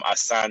 I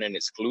signed an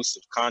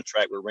exclusive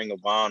contract with Ring of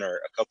Honor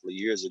a couple of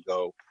years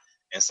ago,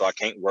 and so I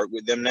can't work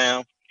with them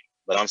now.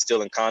 But I'm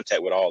still in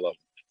contact with all of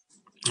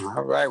them.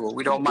 All right. Well,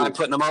 we don't mind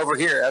putting them over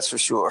here. That's for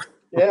sure.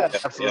 Yeah,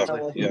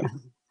 Absolutely. Yeah.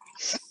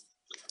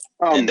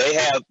 And they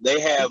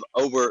have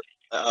over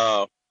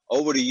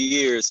the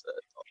years,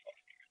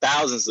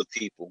 thousands of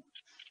people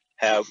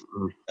have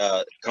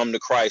come to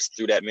Christ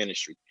through that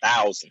ministry.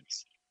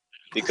 Thousands.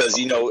 Because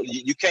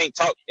you can't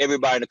talk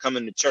everybody to come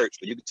into church,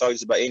 but you can talk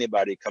just about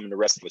anybody coming to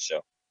wrestle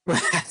show.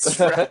 That's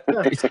right.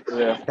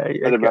 Yeah. There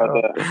you What about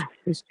go. that?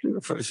 It's true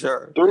for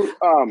sure.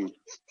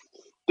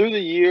 Through the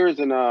years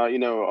and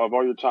of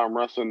all your time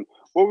wrestling,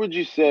 what would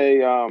you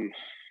say? I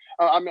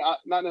mean,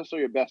 not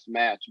necessarily your best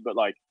match, but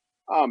like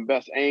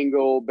best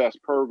angle,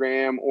 best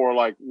program, or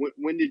like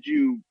when did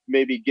you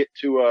maybe get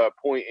to a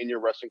point in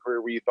your wrestling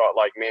career where you thought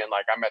like, man,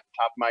 like I'm at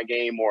the top of my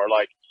game, or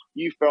like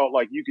you felt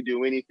like you could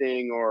do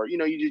anything, or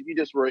you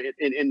just were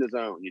in the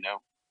zone,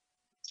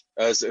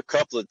 There's a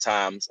couple of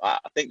times. I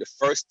think the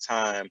first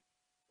time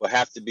will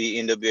have to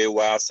be NWA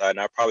Wildside, and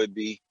I'll probably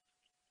be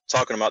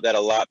talking about that a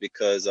lot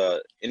because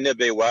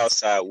NWA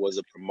Wildside was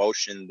a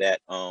promotion that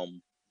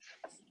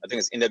I think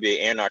it's NWA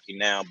Anarchy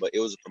now, but it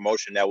was a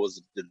promotion that was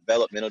a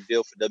developmental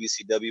deal for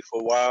WCW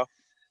for a while,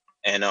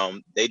 and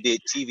they did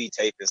TV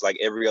tapings like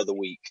every other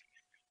week,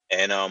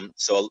 and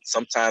so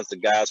sometimes the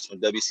guys from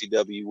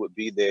WCW would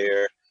be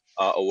there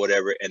or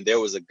whatever, and there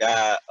was a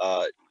guy,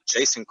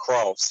 Jason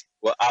Cross.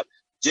 Well,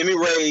 Jimmy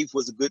Rave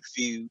was a good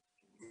feud.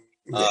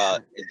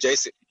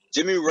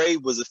 Jimmy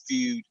Rave was a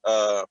feud.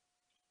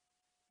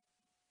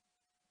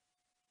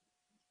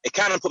 It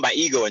kind of put my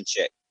ego in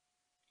check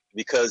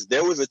because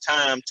there was a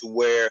time to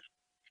where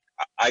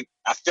I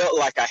felt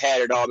like I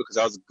had it all because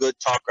I was a good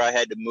talker. I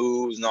had the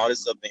moves and all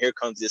this stuff. And here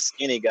comes this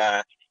skinny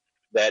guy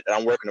that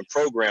I'm working a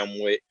program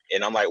with.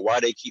 And I'm like, why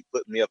they keep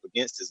putting me up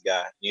against this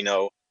guy,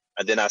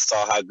 And then I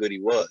saw how good he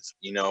was,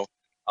 And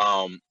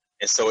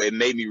so it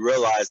made me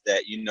realize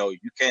that, you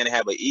can't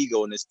have an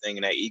ego in this thing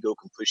and that ego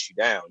can push you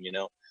down,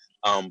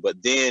 But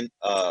then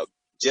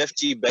Jeff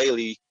G.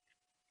 Bailey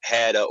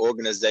had an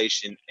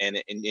organization,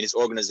 and in his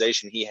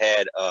organization, he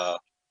had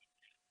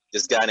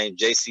this guy named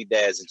JC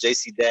Daz, and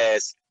JC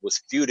Daz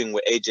was feuding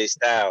with AJ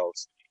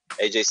Styles.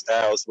 AJ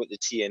Styles went to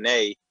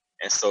TNA,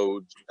 and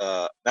so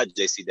not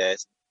JC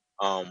Daz,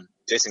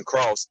 Jason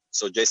Cross.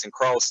 So Jason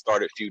Cross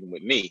started feuding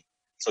with me.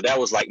 So that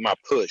was like my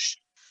push,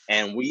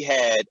 and we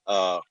had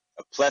a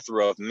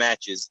plethora of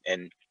matches,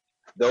 and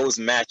those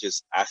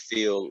matches I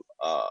feel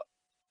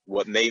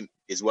what made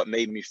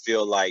me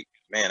feel like,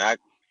 man,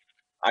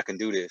 I can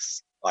do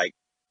this. Like,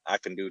 I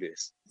can do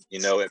this,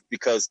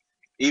 because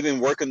even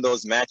working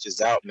those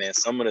matches out, man,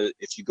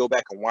 if you go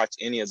back and watch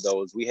any of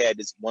those, we had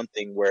this one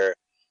thing where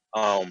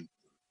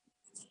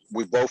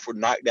we both were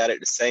knocked out at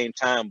the same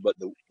time, but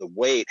the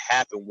way it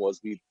happened was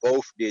we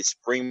both did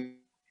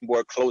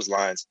springboard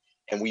clotheslines,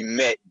 and we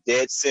met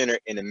dead center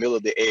in the middle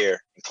of the air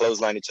and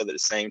clotheslined each other at the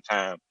same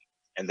time.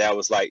 And that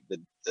was like the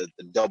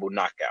double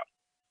knockout.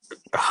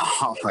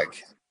 Oh my God.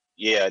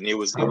 Yeah, and it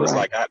was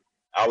like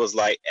I was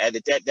like at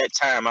that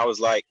time I was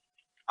like,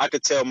 I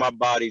could tell my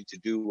body to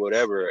do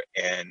whatever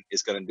and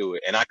it's gonna do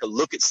it. And I could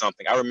look at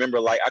something. I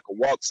remember like I could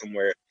walk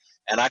somewhere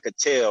and I could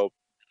tell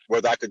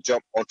whether I could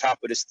jump on top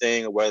of this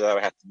thing or whether I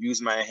would have to use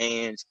my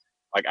hands.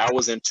 Like I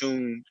was in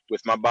tune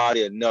with my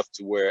body enough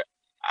to where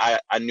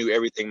I knew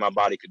everything my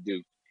body could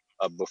do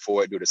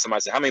before it do this.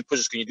 Somebody said, how many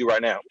pushes can you do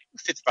right now?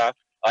 55.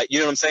 You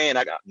know what I'm saying?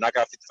 I got knock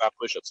out 55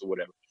 push-ups or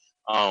whatever.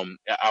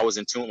 I was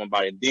in tune with my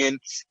body. And then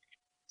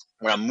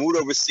when I moved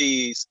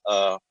overseas,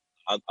 I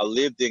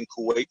lived in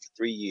Kuwait for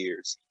 3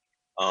 years.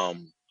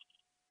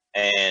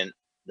 And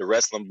the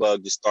wrestling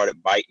bug just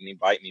started biting me.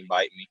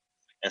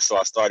 And so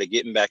I started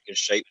getting back in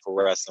shape for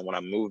wrestling. When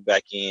I moved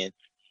back in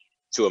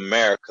to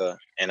America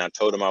and I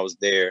told him I was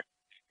there,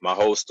 my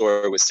whole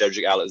story with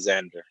Cedric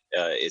Alexander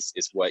is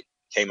what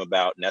came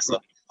about. And that's a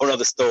whole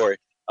other story.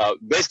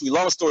 Basically,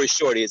 long story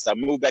short is I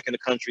moved back in the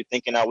country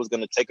thinking I was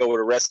going to take over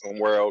the wrestling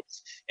world.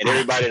 And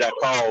everybody that I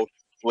called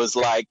was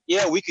like,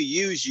 yeah, we could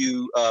use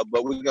you,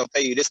 but we're going to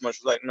pay you this much.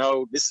 I was like,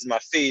 no, this is my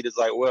fee. It's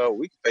like, well,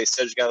 we can pay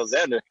Cedric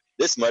Alexander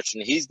this much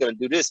and he's going to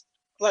do this.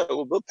 I'm like,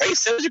 well, we'll pay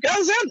Cedric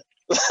Alexander.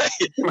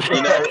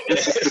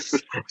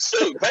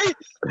 Shoot, pay.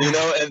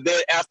 And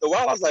then after a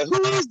while, I was like,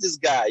 who is this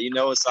guy?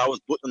 And so I was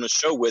booked on the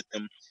show with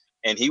him.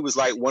 And he was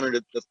like one of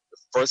the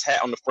first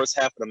on the first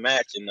half of the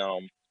match. And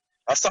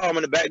I saw him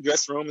in the back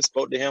dressing room and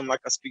spoke to him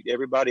like I speak to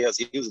everybody else.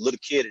 He was a little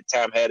kid at the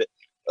time, had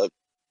a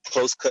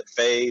close cut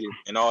fade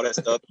and all that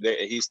stuff.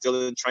 He's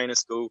still in training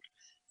school.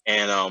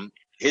 And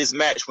his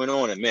match went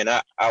on. And man,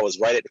 I was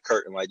right at the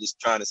curtain, like just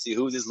trying to see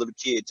who's this little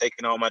kid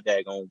taking all my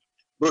daggone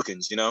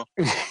bookings,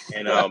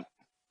 And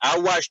I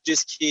watched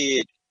this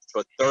kid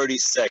for 30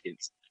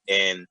 seconds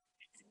and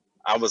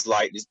I was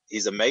like,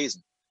 he's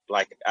amazing.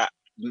 Like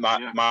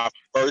my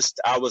first,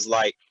 I was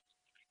like,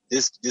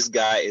 this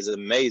guy is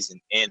amazing.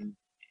 And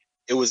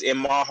it was in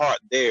my heart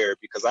there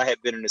because I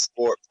had been in the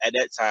sport at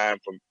that time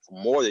for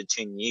more than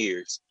 10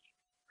 years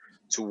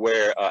to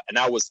where, and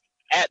I was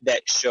at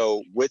that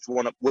show with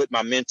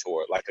my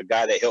mentor, like a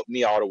guy that helped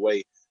me all the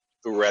way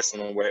through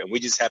wrestling, and we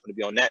just happened to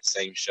be on that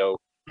same show.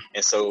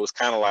 And so it was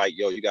kind of like,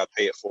 yo, you got to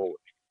pay it forward.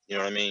 You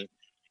know what I mean?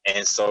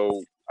 And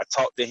so I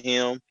talked to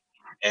him,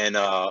 and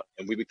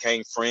we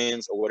became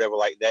friends or whatever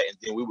like that. And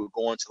then we would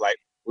go into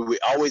we would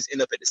always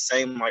end up at the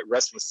same like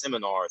wrestling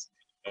seminars.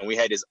 And we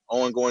had this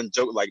ongoing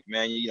joke, like,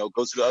 man,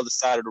 go to the other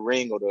side of the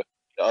ring or the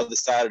other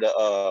side of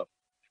the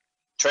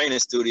training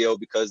studio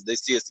because they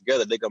see us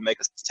together, they're gonna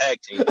make us a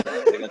tag team.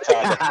 They're gonna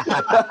try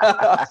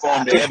to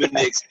form the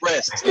Ebony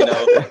Express, Patrol.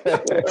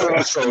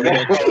 They're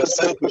gonna call us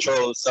Soul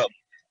Patrol or something.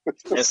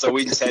 And so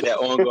we just had that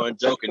ongoing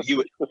joke. And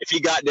if he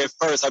got there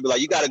first, I'd be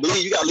like, you gotta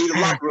leave the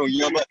locker room,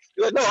 But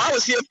he was like, no, I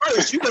was here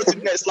first. You go to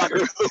the next locker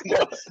room.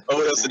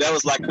 So that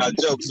was like our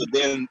joke. So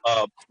then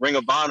Ring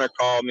of Honor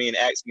called me and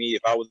asked me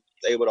if I was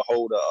able to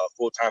hold a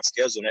full-time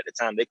schedule. And at the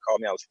time they called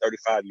me, I was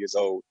 35 years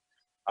old,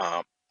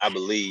 I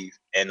believe.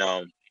 And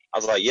I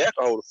was like, yeah, I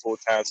can hold a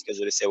full-time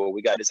schedule. They said, well,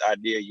 we got this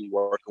idea. You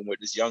working with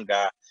this young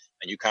guy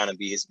and you kind of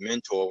be his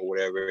mentor or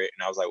whatever. And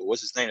I was like, well,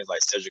 what's his name? It's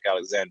like Cedric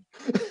Alexander.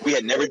 We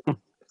had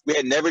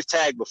never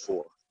tagged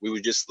before. We were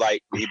just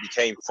like, we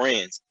became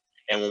friends.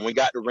 And when we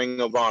got to Ring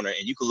of Honor,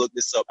 and you can look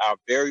this up, our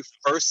very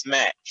first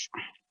match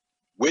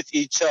with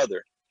each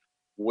other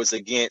was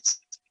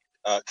against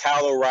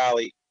Kyle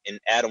O'Reilly and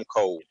Adam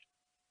Cole.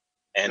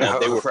 And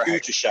they were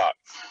Future Shock.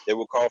 They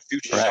were called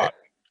Future Shock.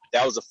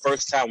 That was the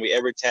first time we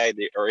ever tagged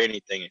it or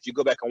anything. If you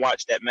go back and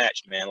watch that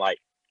match, man, like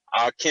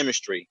our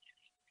chemistry,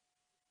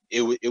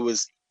 it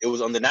was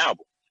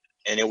undeniable.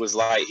 And it was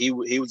like he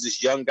was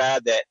this young guy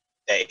that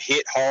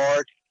hit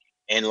hard,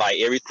 and like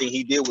everything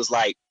he did was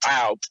like,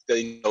 wow,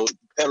 pedal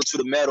to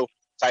the metal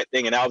type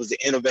thing. And I was the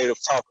innovative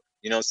talker,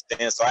 you know what I'm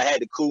saying? So I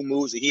had the cool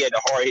moves and he had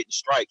the hard hitting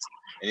strikes.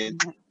 And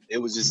it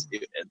was just,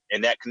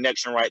 and that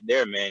connection right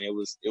there, man, it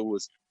was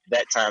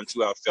that time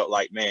too. I felt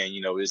like, man,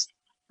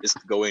 this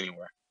could go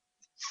anywhere.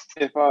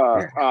 If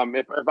I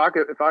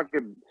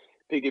could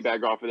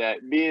piggyback off of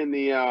that, being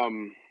the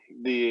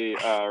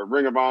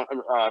Ring of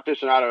Honor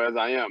aficionado as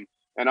I am,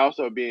 and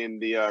also being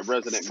the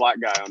resident black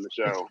guy on the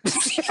show,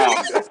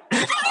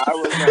 I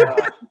was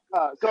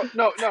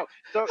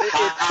So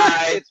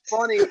it's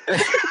funny.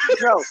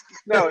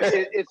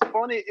 It's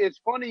funny. It's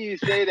funny you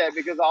say that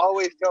because I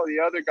always tell the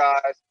other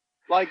guys,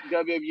 like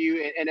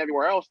WW and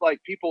everywhere else,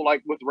 like people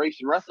like with race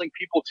and wrestling,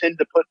 people tend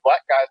to put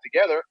black guys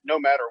together no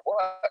matter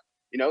what.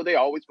 They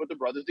always put the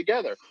brothers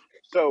together.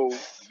 So,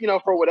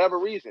 for whatever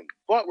reason.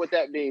 But with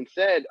that being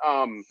said,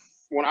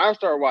 when I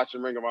started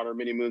watching Ring of Honor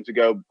many moons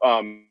ago,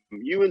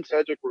 you and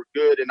Cedric were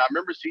good. And I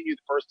remember seeing you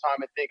the first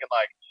time and thinking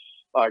like,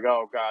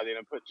 oh God, they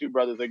done put two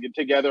brothers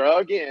together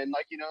again.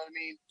 Like, you know what I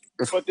mean?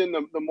 But then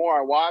the more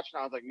I watched,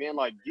 I was like, man,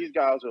 like these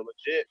guys are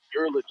legit.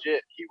 You're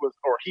legit.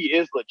 He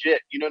is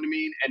legit. You know what I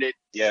mean? And it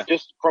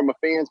just from a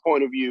fan's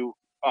point of view,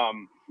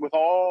 with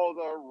all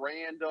the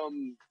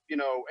random,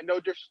 and no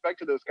disrespect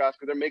to those guys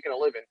because they're making a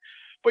living,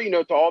 but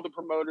to all the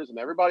promoters and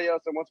everybody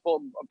else that wants to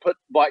put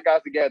black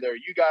guys together,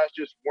 you guys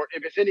just weren't.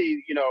 If it's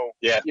any,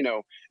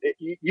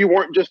 you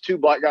weren't just two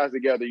black guys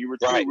together. You were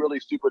two really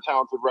super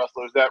talented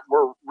wrestlers that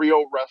were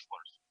real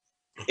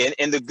wrestlers.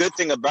 And the good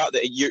thing about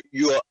that, you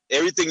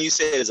everything you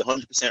said is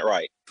 100%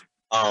 right.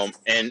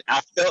 And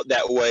I felt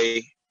that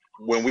way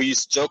when we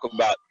used to joke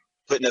about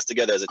putting us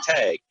together as a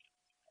tag.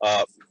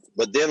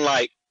 But then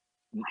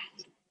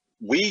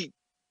we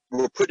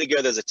were put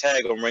together as a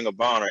tag on Ring of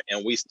Honor,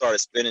 and we started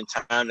spending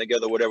time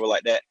together, whatever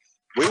like that.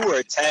 We were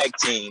a tag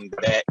team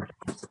that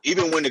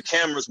even when the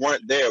cameras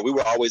weren't there, we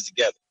were always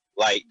together.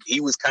 Like he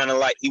was kind of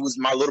like he was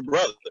my little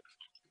brother,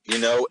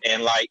 and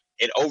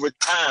and over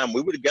time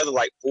we were together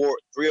like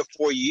 3 or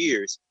 4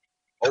 years.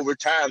 Over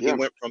time, he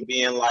went from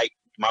being like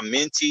my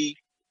mentee,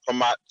 to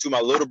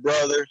my little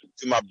brother,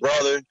 to my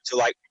brother, to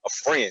like a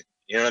friend.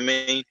 You know what I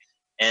mean?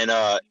 And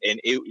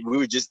we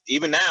were just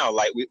even now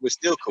like we're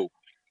still cool.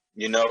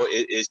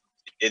 It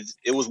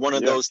was one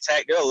of those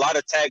tag. There are a lot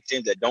of tag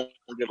teams that don't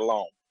get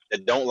along,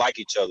 that don't like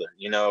each other.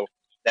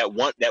 That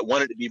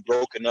wanted to be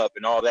broken up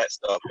and all that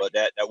stuff, but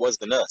that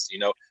wasn't us.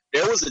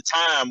 There was a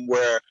time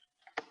where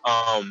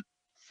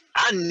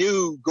I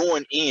knew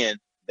going in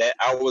that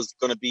I was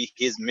going to be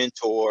his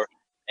mentor,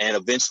 and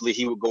eventually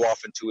he would go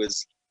off into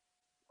his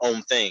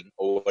own thing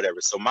or whatever.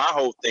 So my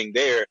whole thing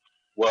there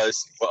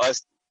was for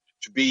us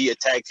to be a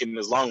tag team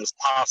as long as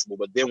possible.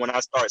 But then when I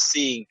started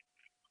seeing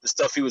the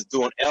stuff he was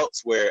doing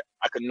elsewhere,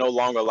 I could no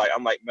longer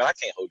I'm like, man, I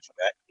can't hold you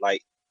back.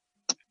 Like,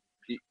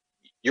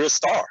 you're a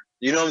star.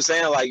 You know what I'm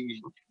saying? Like,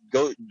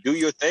 go do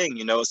your thing,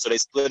 So they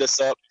split us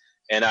up,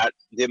 and I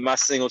did my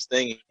singles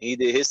thing, and he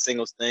did his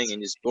singles thing,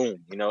 and just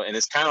boom, And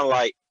it's kind of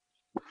like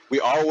we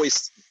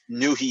always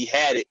knew he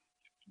had it,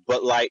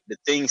 but like the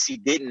things he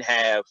didn't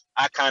have,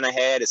 I kind of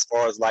had as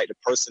far as like the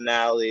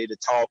personality, the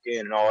talking,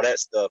 and all that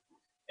stuff.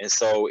 And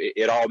so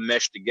it all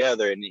meshed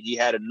together, and he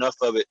had enough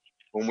of it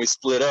when we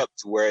split up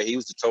to where he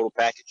was the total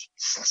package.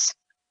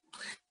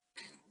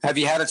 Have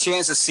you had a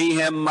chance to see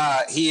him?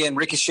 He and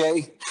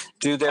Ricochet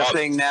do their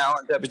thing now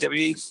in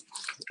WWE.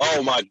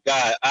 Oh my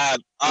God!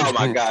 Oh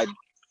my God!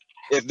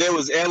 If there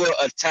was ever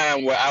a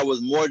time where I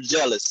was more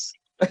jealous,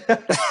 oh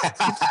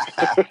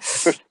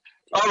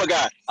my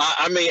God!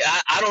 I mean,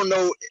 I don't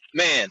know,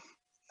 man.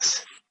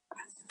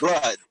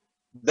 But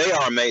they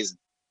are amazing.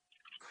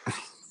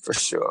 For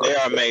sure. They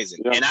are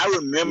amazing. Yeah. And I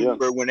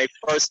remember when they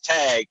first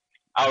tagged,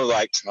 I was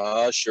like,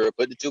 sure,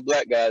 put the two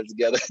black guys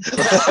together.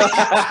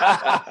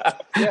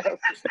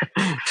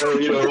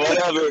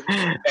 Whatever.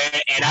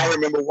 And I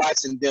remember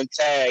watching them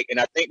tag, and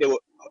I think they were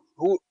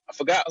I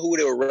forgot who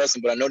they were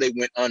wrestling, but I know they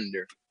went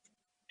under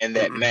in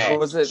that match.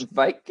 Was it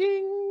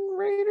Viking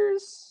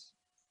Raiders?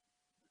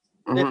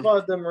 They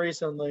fought them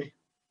recently.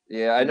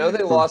 Yeah, I know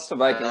they lost to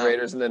Viking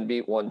Raiders and then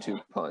beat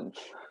 1-2 Punch.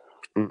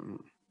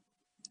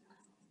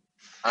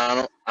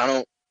 I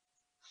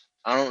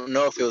don't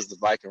know if it was the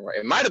Viking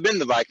Raiders. It might have been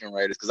the Viking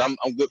Raiders because I'm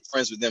good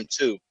friends with them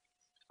too.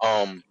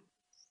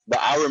 But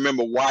I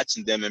remember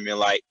watching them and being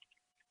like,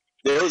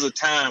 there was a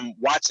time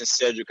watching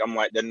Cedric. I'm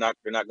like, they're not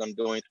going to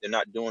do anything. They're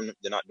not doing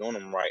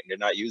them right. And they're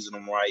not using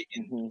them right.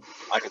 And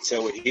I could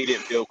tell he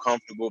didn't feel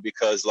comfortable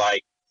because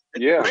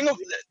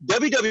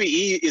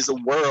WWE is a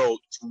world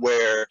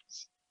where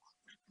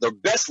the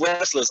best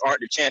wrestlers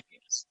aren't the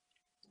champions.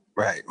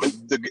 Right.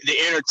 The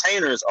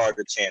entertainers are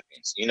the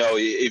champions. You know,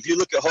 if you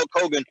look at Hulk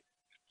Hogan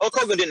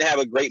didn't have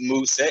a great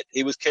move set.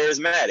 He was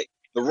charismatic.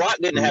 The Rock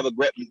didn't have a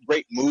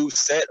great move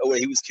set. Or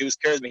he was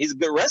charismatic. He's a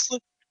good wrestler.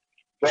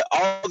 But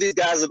all these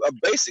guys are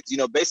basics,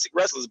 basic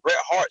wrestlers. Bret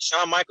Hart,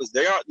 Shawn Michaels,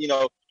 they aren't,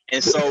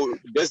 and so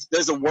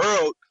there's a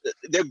world,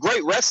 they're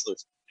great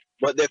wrestlers,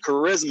 but their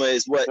charisma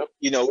is what,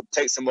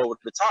 takes them over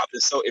the top.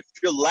 And so if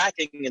you're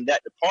lacking in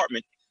that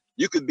department,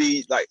 you could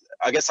be like,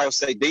 I guess I would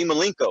say Dean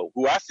Malenko,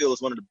 who I feel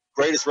is one of the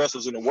greatest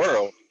wrestlers in the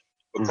world,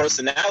 but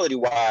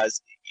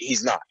personality-wise,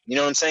 he's not. You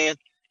know what I'm saying?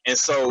 And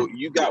so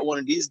you got one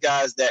of these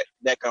guys that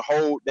can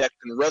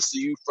wrestle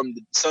you from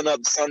the sun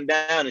up to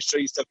sundown and show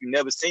you stuff you've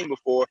never seen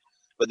before.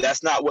 But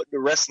that's not what the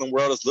wrestling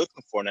world is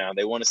looking for now.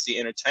 They want to see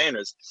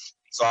entertainers.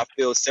 So I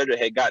feel Cedric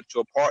had gotten to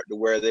a part to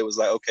where they was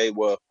like, okay,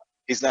 well,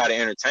 he's not an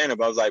entertainer.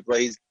 But I was like, bro,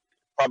 he's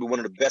probably one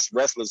of the best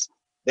wrestlers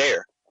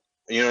there.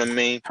 You know what I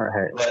mean?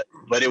 Right.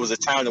 But it was a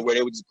time to where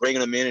they were just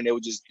bringing him in and they were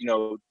just,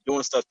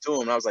 doing stuff to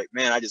him. And I was like,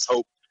 man, I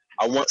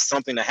want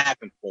something to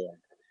happen for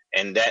him.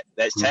 And that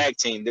tag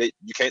team,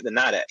 you can't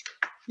deny that.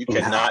 You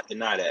cannot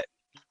deny that.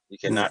 You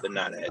cannot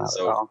deny that.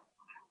 So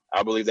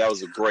I believe that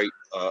was a great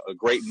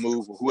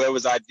move.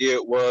 Whoever's idea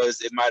it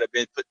was, it might have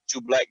been put two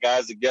black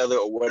guys together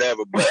or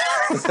whatever, but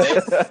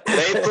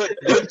they put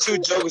them two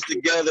jokers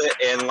together.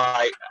 And when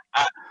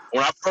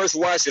I first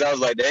watched it, I was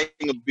like, they ain't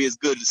gonna be as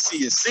good as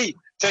CNC.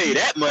 Tell you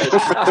that much.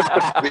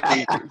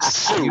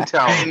 Shoot,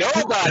 ain't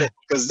nobody,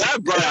 because I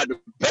brought out the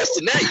best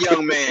in that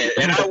young man.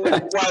 And I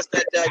watched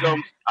that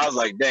daggone. I was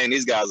like, dang,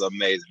 these guys are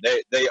amazing.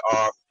 They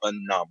are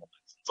phenomenal.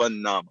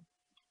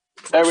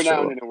 Every now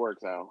and then it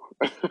works out.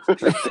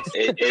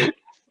 If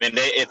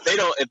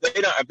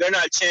they're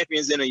not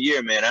champions in a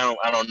year, man, I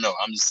don't know.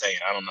 I'm just saying,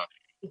 I don't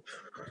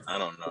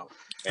know.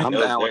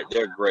 Man,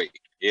 they're great.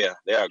 Yeah,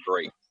 they are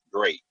great.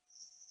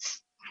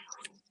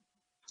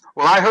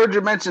 Well, I heard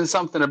you mention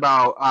something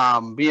about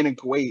being in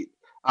Kuwait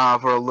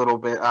for a little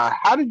bit.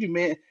 How did you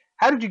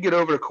get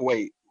over to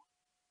Kuwait?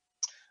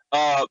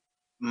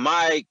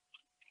 My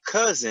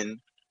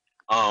cousin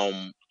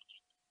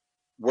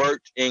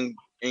worked in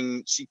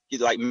she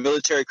like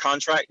military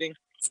contracting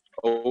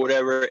or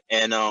whatever,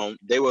 and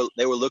they were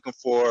looking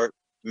for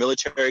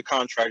military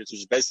contractors, which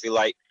is basically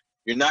like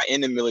you're not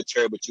in the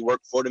military but you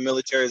work for the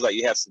military. It's like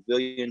you have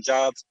civilian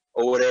jobs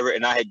or whatever.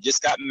 And I had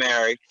just got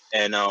married,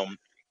 and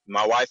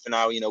my wife and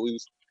I, it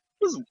was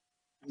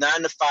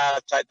 9 to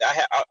 5 type.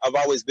 I've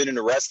always been in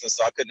the wrestling,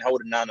 so I couldn't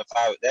hold a 9 to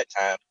 5 at that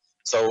time.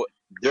 So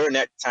during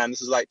that time,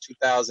 this was like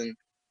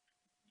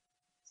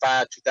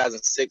 2005,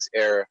 2006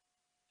 era,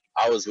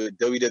 I was with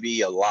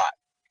WWE a lot.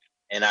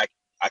 And I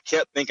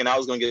kept thinking I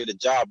was going to get a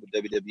job with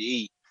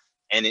WWE,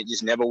 and it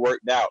just never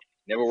worked out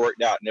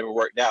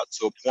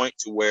to a point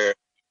to where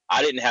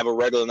I didn't have a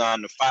regular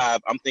 9 to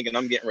 5. I'm thinking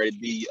I'm getting ready to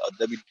be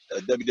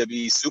a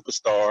WWE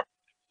superstar,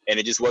 and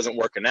it just wasn't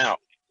working out.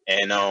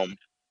 And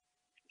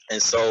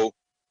so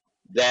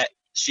that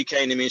she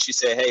came to me and she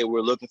said, hey,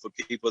 we're looking for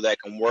people that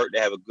can work,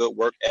 that have a good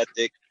work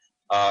ethic,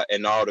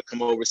 and all to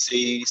come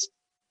overseas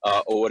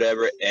or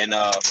whatever. And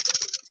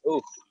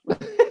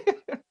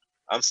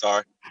I'm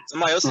sorry.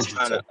 Somebody else is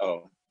trying to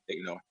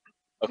ignore.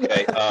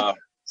 Okay.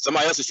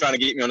 Somebody else was trying to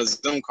get me on a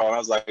Zoom call. I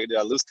was like, did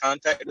I lose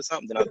contact or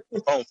something? Then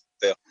the phone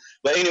fell.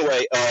 But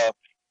anyway,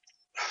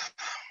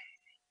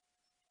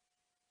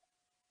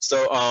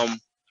 so I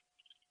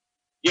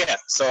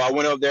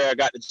went over there. I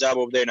got the job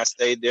over there, and I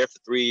stayed there for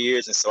 3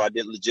 years. And so I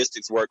did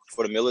logistics work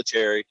for the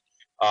military,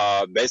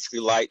 basically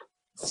like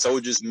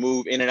soldiers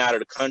move in and out of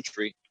the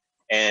country.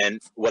 And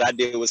what I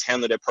did was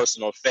handle their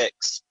personal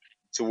effects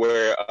to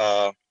where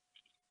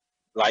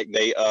they're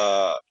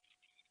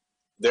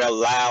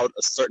allowed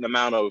a certain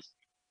amount of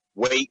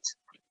weight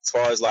as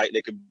far as like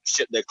they could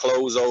ship their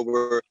clothes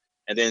over,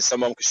 and then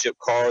some of them could ship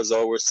cars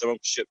over, some of them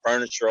could ship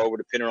furniture over,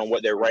 depending on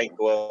what their rank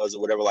was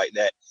or whatever like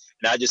that.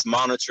 And I just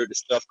monitored the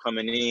stuff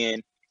coming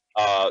in,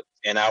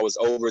 and I was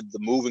over the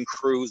moving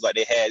crews. Like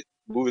they had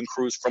moving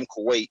crews from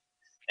Kuwait,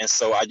 and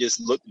so I just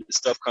looked at the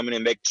stuff coming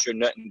in, making sure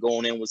nothing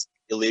going in was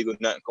illegal,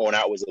 nothing going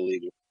out was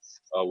illegal,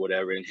 or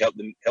whatever, and help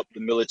the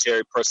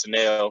military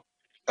personnel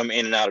come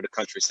in and out of the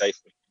country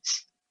safely.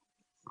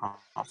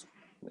 Awesome.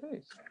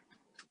 Nice.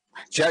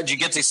 Did you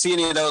get to see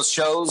any of those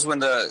shows when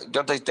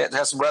don't they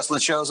have some wrestling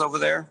shows over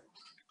there?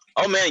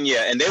 Oh man,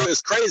 yeah, and it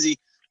was crazy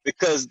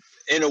because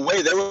in a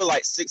way they were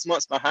like 6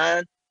 months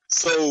behind.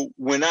 So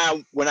when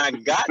I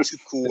got to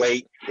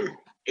Kuwait,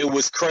 it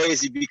was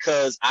crazy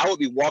because I would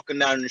be walking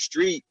down the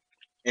street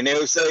and they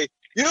would say,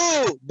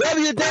 "You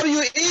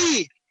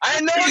WWE, I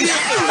know you."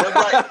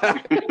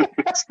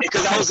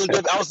 Because I was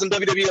in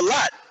WWE a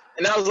lot,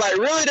 and I was like,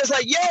 "Really?" That's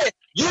like, "Yeah,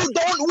 you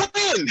don't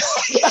win."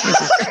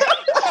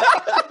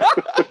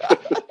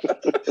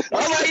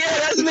 I'm like, "Yeah,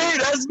 that's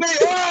me.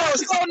 Oh,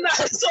 so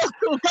nice, so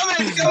cool. Come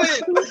in.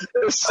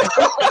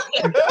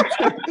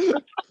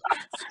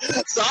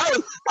 So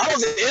I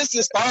was an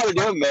instant star with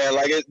them, man.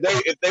 Like if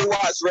they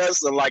watched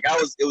wrestling, like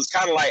it was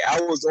kind of like I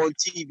was on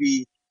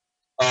TV.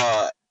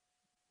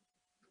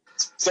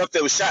 Stuff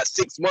that was shot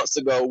 6 months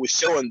ago was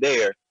showing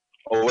there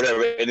or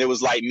whatever, and it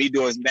was like me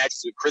doing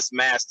matches with Chris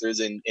Masters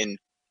and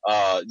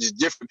just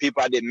different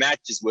people I did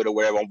matches with or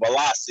whatever on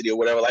Velocity or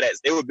whatever like that.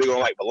 They were big on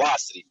like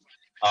Velocity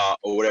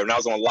or whatever, and I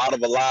was on a lot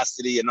of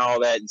Velocity and all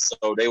that, and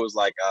so they was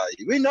like,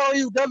 "We know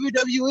you,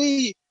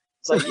 WWE."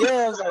 It's like,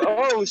 yeah. I was like,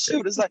 "Oh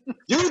shoot!" It's like,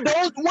 "You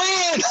don't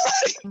win."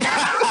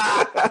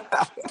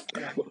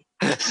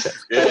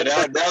 Yeah,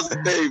 that was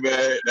the thing,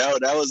 man.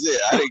 That was it.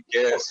 I didn't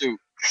care. Shoot.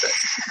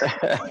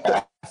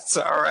 It's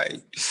all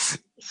right.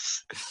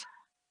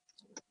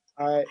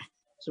 All right.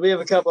 So we have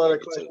a couple other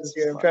questions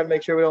here. I'm trying to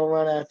make sure we don't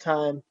run out of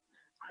time.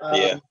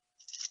 Yeah.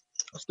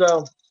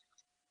 So,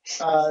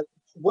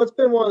 what's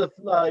been one of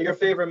your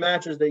favorite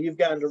matches that you've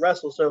gotten to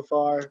wrestle so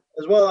far,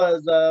 as well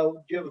as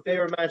do you have a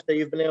favorite match that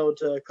you've been able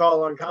to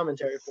call on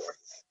commentary for?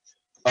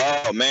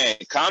 Oh man,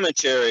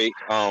 commentary.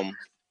 Man,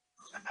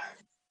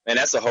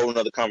 that's a whole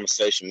nother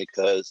conversation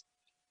because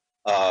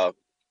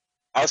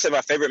I would say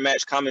my favorite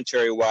match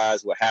commentary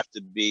wise would have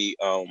to be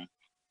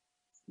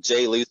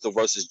Jay Lethal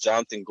versus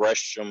Jonathan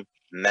Gresham,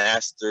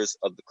 Masters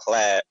of the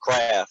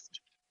Craft.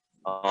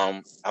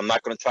 I'm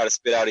not going to try to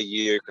spit out a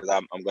year because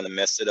I'm going to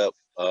mess it up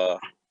or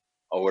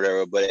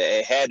whatever, but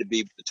it had to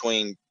be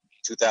between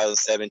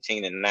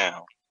 2017 and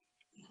now.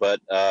 But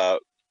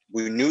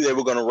we knew they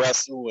were going to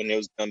wrestle and it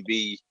was going to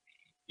be,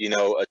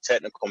 a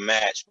technical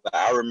match. But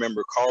I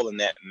remember calling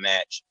that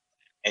match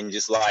and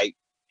just like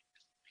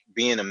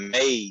being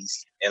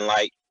amazed. And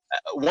like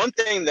one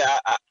thing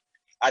that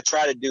I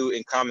try to do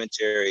in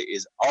commentary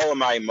is all of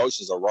my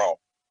emotions are raw.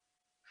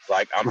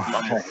 Like I'm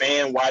a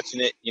fan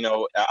watching it.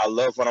 I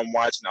love what I'm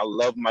watching. I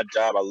love my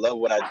job. I love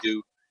what I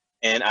do.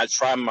 And I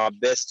try my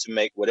best to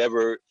make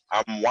whatever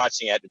I'm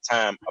watching at the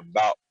time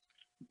about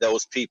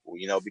those people,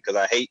 because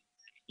I hate,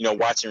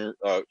 watching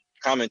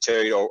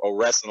commentary or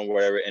wrestling or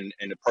whatever, and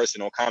the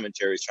person on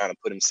commentary is trying to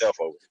put himself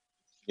over.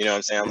 You know what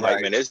I'm saying? I'm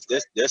like, man,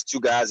 there's two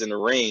guys in the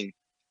ring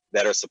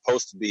that are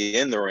supposed to be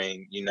in the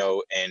ring,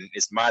 and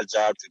it's my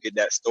job to get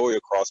that story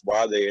across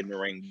while they're in the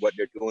ring, what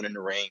they're doing in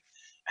the ring,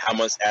 how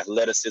much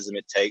athleticism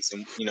it takes,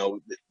 and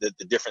the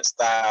different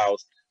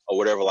styles or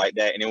whatever like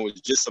that. And it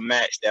was just a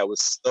match that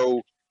was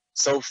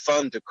so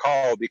fun to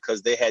call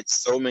because they had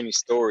so many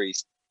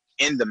stories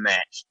in the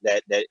match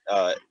that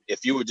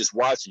if you were just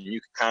watching, you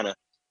could kind of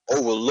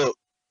overlook.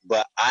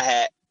 But I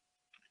had,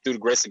 through the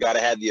grace of God,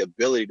 I had the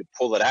ability to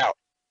pull it out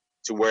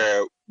to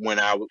where when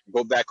I would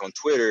go back on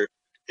Twitter,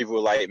 people were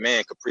like,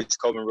 "Man, Caprice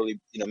Coleman really,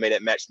 made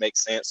that match make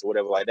sense," or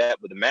whatever like that.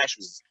 But the match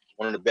was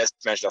one of the best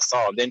matches I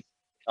saw. And then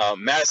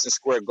Madison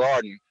Square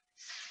Garden,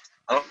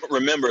 I don't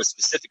remember a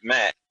specific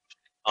match,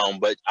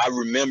 but I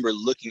remember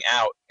looking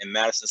out in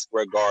Madison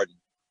Square Garden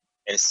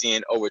and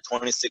seeing over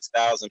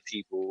 26,000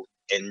 people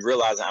and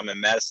realizing I'm in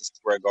Madison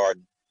Square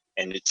Garden,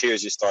 and the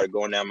tears just started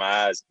going down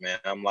my eyes, man.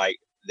 I'm like,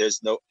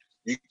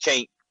 you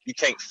can't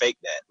fake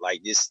that.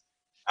 Like this,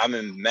 I'm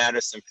in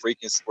Madison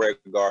freaking Square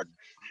Garden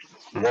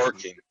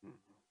working.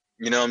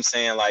 You know what I'm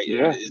saying? Like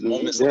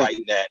moments like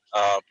that.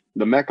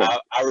 The Mecca.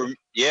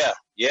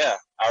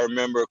 I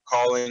remember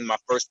calling my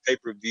first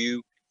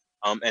pay-per-view,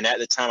 and at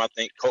the time I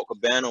think Colt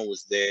Cabana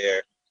was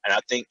there, and I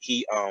think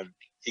he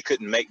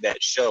couldn't make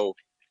that show.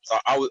 So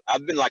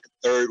I've been like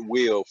a third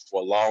wheel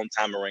for a long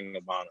time in Ring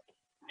of Honor,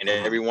 and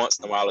every once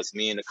in a while it's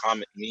me and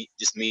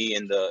me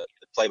and the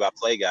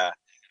play-by-play guy.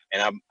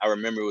 And I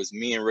remember it was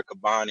me and Rick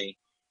Abani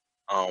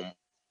on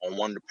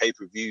one of the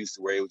pay-per-views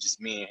where it was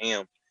just me and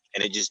him,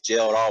 and it just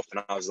gelled off.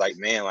 And I was like,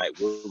 man, like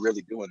we're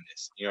really doing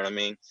this. You know what I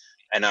mean?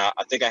 And I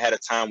think I had a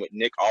time with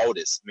Nick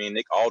Aldis. Me and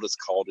Nick Aldis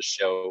called the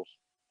show,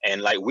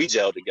 and like we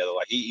gelled together.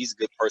 Like he's a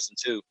good person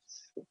too,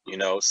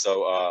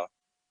 So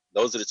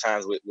those are the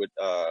times with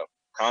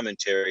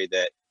commentary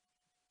that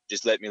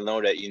just let me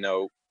know that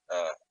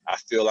I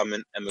feel I'm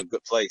in a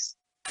good place.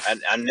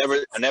 I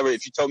never.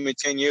 If you told me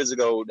 10 years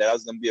ago that I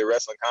was gonna be a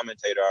wrestling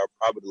commentator, I would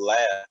probably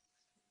laugh.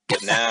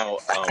 But now,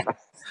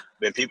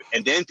 then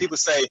people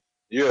say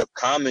you're a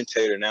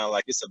commentator now,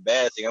 like it's a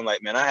bad thing. I'm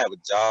like, man, I have a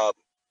job.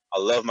 I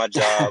love my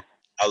job.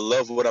 I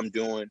love what I'm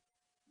doing.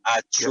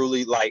 I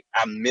truly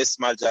I miss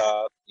my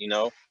job.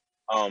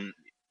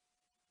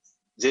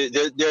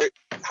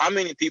 How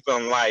many people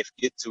in life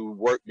get to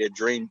work their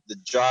dream, the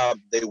job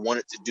they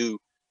wanted to do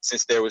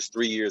since they was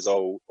 3 years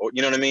old, or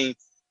you know what I mean?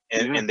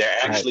 And they're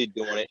actually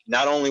doing it.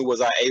 Not only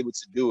was I able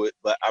to do it,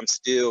 but I'm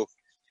still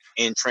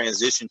in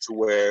transition to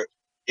where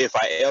if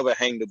I ever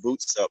hang the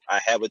boots up, I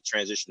have a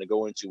transition to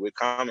go into with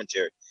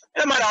commentary.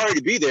 And I might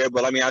already be there,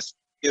 but I mean, I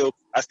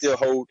still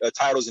hold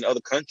titles in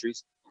other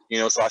countries,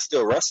 so I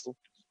still wrestle,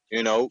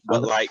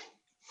 but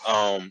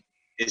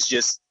it's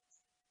just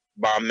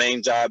my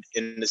main job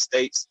in the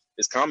States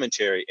is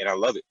commentary, and I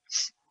love it.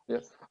 Yeah.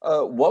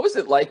 What was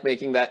it like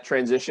making that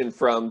transition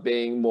from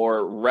being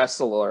more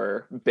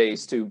wrestler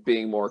based to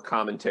being more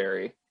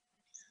commentary?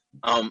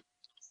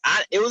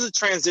 It was a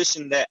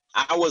transition that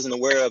I wasn't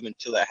aware of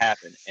until it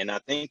happened. And I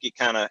think it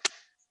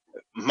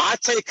my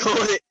take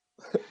on it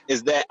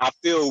is that I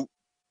feel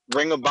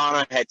Ring of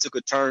Honor had took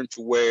a turn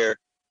to where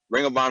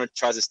Ring of Honor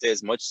tries to stay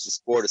as much as the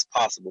sport as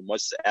possible,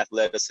 much as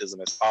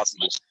athleticism as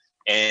possible.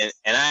 And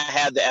I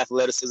have the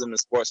athleticism in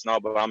sports and all,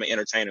 but I'm an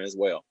entertainer as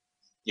well,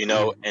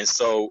 And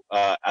so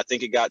I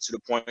think it got to the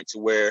point to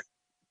where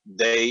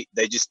they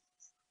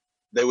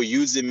were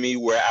using me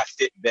where I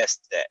fit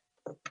best at.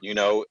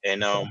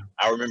 And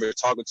I remember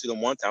talking to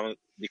them one time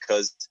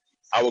because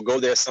I would go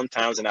there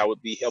sometimes and I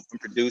would be helping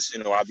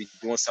producing, or I'd be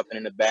doing something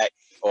in the back,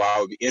 or I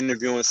would be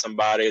interviewing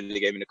somebody. They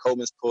gave me the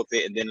Coleman's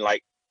pulpit, and then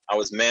I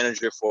was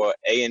manager for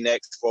ANX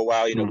for a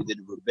while. We did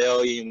the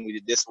Rebellion, we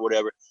did this or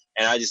whatever,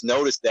 and I just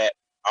noticed that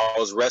I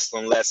was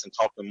wrestling less and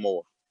talking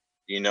more.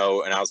 And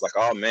I was like,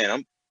 oh man,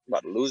 I'm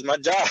about to lose my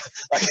job.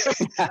 I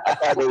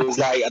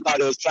thought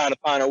it was trying to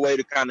find a way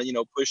to kind of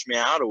push me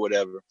out or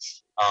whatever.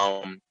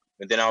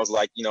 And then I was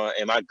like,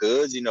 am I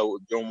good?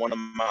 During one of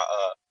my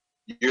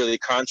yearly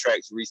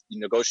contracts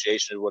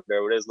negotiations,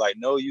 whatever, it's like,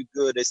 no, you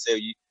good. They say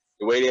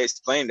the way they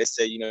explained, they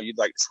say, you'd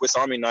like the Swiss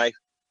Army knife,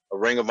 a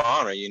Ring of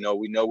Honor.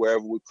 We know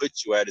wherever we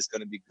put you at, it's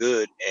going to be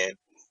good, and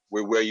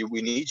we're where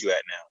we need you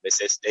at now. They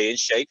said stay in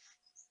shape.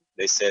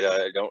 They said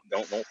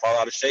don't fall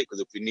out of shape, because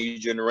if we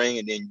need you in the ring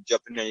and then you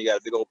jump in there, you got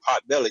a big old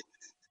pot belly.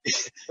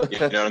 You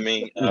know what I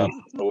mean? Or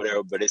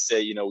whatever. But they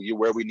said you're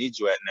where we need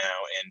you at now,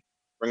 and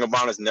Ring of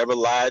Honor's never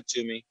lied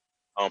to me.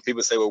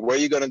 People say, well, where are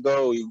you going to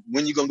go?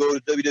 When you going to go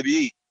to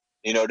WWE?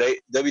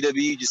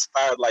 WWE just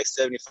fired like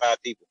 75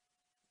 people.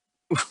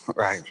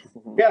 Right.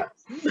 Yeah.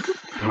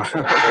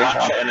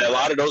 And a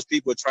lot of those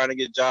people are trying to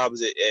get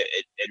jobs at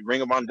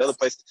Ring of Honor and other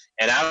places.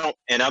 And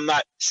I'm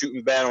not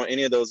shooting bad on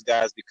any of those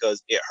guys,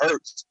 because it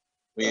hurts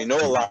when a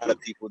lot of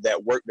people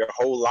that work their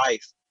whole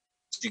life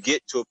to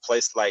get to a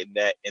place like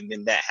that, and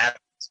then that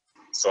happens.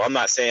 So I'm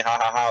not saying,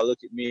 ha, look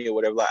at me or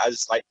whatever. I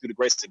just, through the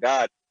grace of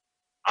God,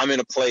 I'm in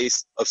a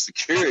place of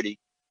security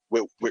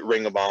with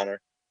Ring of Honor,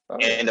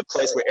 and a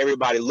place where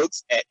everybody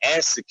looks at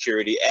as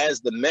security,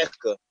 as the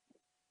Mecca.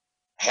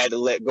 Had to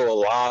let go a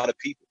lot of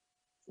people,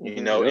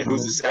 and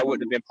who's to say I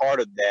wouldn't have been part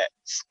of that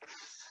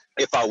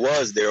if I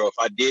was there, or if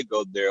I did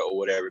go there or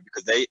whatever,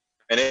 because they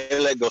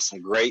let go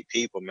some great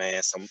people,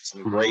 man, some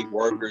great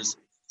workers,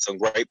 some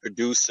great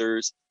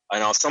producers. I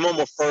know some of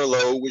them are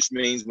furloughed, which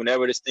means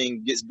whenever this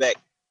thing gets back,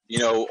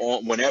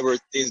 whenever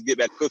things get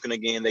back cooking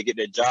again, they get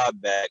their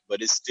job back,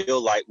 but it's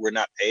still like, we're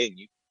not paying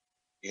you.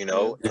 And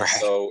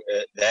so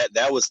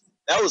that was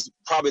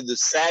probably the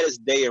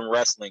saddest day in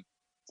wrestling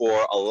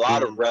for a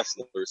lot of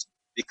wrestlers,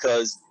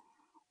 because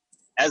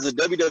as a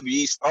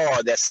WWE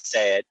star, that's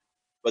sad.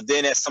 But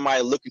then as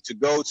somebody looking to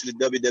go to the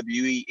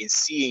WWE and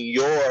seeing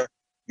your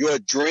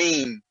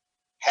dream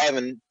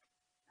having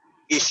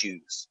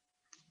issues.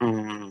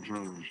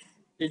 Mm-hmm.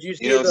 Did you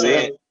see what I'm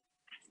saying?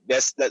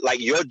 That's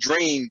like your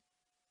dream,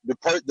 the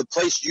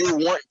place you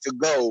want to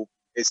go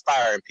is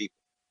firing people.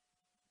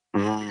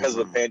 Because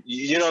of a pandemic.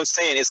 You know what I'm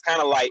saying? It's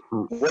kind of like,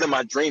 what am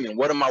I dreaming?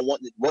 What am I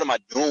wanting? What am I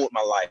doing with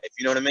my life?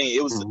 You know what I mean?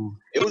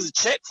 It was a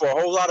check for a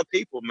whole lot of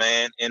people,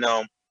 man. And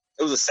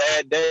it was a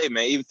sad day,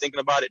 man. Even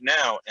thinking about it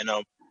now, and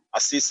I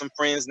see some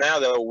friends now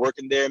that are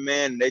working there,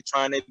 man. And they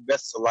trying their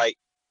best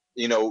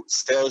to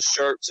sell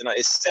shirts, and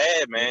it's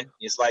sad, man.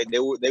 It's like they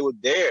were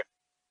there,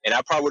 and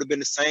I probably would have been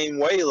the same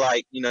way.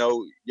 Like,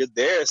 you're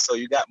there, so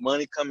you got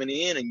money coming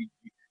in, and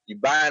you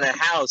buying a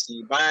house, and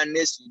you buying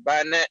this, you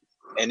buying that.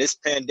 And this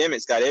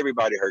pandemic's got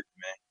everybody hurt,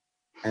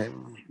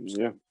 man.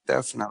 Yeah,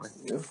 definitely.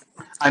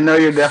 I know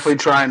you're definitely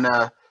trying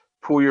to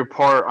pull your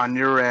part on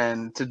your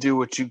end to do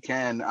what you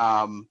can.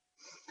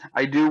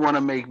 I do want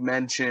to make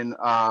mention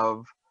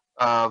of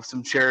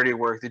some charity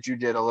work that you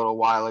did a little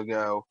while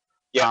ago.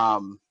 Yeah.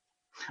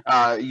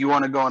 You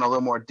want to go in a little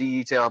more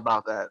detail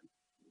about that?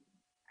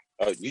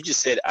 You just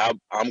said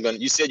I'm gonna.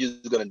 You said you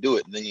was gonna do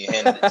it, and then you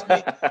handed it to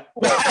me.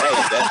 But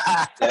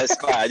hey, that's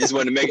fine. I just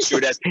wanted to make sure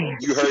that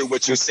you heard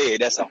what you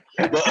said. That's all.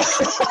 But,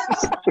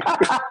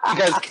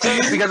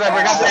 because I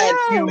forgot to add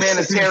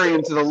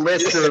humanitarian to the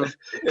list of.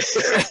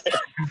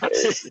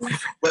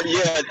 But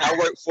yeah, I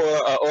work for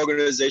an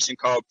organization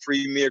called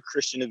Premier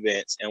Christian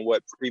Events, and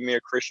what Premier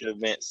Christian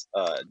Events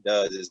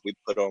does is we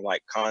put on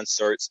like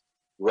concerts,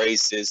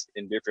 races,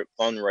 and different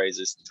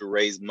fundraisers to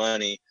raise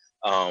money.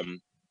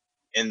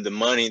 And the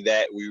money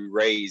that we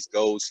raise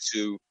goes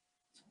to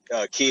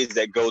kids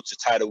that go to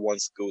Title I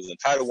schools. And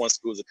Title I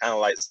schools are kind of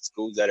like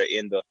schools that are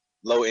in the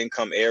low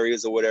income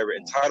areas or whatever.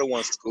 And Title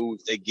I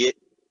schools, they get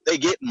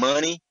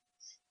money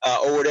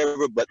or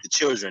whatever, but the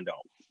children don't.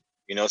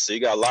 You know, so you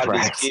got a lot of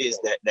these kids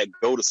that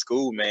go to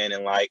school, man,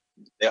 and like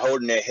they're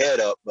holding their head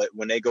up, but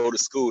when they go to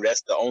school,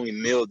 that's the only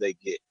meal they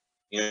get.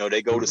 You know,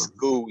 they go to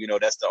school, you know,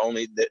 that's the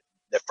only the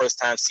first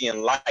time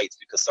seeing lights,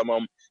 because some of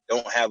them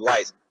don't have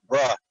lights.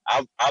 Bruh,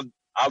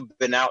 I've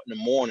been out in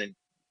the morning,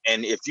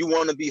 and if you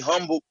want to be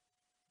humble,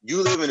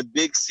 you live in a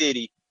big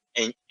city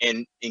and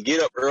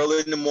get up early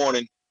in the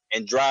morning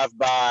and drive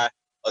by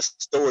a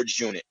storage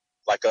unit,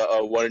 like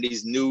a one of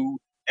these new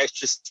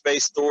extra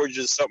space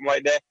storages or something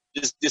like that.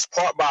 Just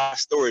park by a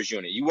storage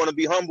unit. You want to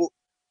be humble?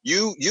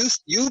 You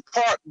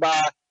park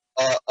by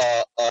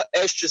a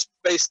extra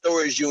space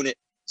storage unit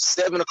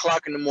 7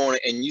 o'clock in the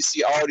morning, and you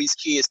see all these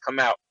kids come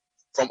out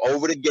from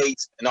over the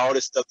gates and all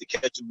this stuff to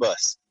catch a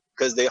bus,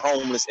 because they're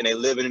homeless and they're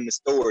living in the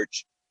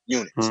storage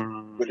units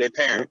with their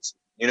parents.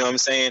 You know what I'm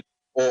saying?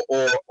 Or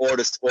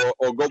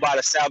go by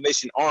the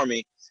Salvation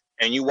Army,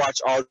 and you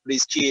watch all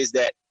these kids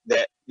that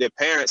their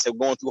parents have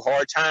gone through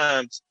hard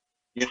times.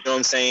 You know what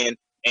I'm saying?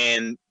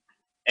 And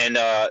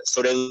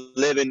so they're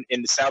living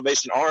in the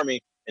Salvation Army,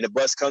 and the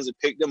bus comes and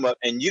pick them up.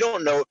 And you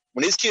don't know,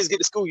 when these kids get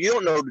to school, you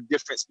don't know the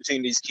difference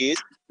between these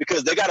kids,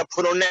 because they got to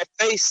put on that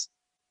face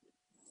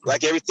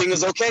like everything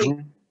is okay.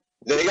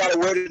 They got to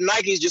wear the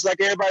Nikes just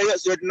like everybody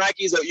else wear the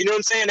Nikes. You know what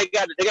I'm saying? They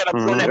got to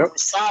put on that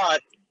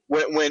facade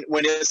when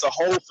it's a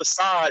whole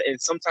facade.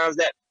 And sometimes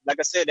that, like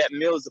I said, that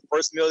meal is the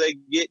first meal they're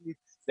getting.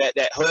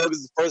 That hug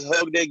is the first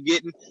hug they're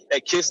getting.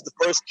 That kiss is the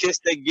first kiss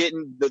they're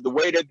getting. The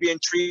way they're being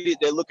treated,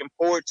 they're looking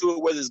forward to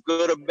it, whether it's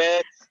good or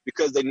bad,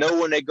 because they know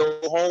when they go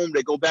home,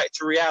 they go back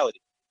to reality.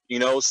 You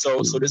know,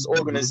 so this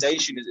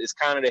organization is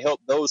kind of to help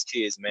those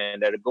kids, man,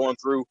 that are going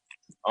through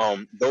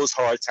those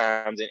hard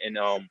times. And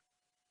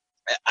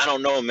I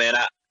don't know, man.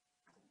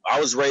 I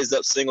was raised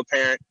up single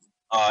parent,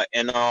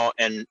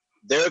 and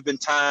there have been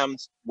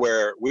times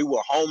where we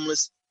were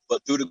homeless,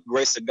 but through the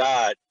grace of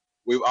God,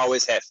 we've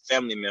always had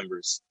family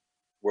members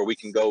where we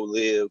can go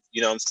live,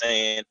 you know what I'm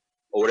saying,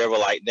 or whatever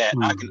like that.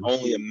 I can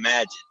only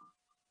imagine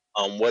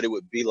what it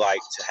would be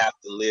like to have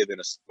to live in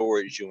a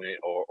storage unit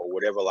or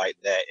whatever like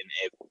that.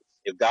 And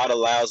if God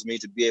allows me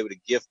to be able to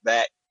give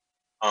back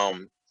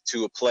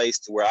to a place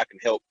to where I can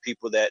help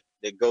people that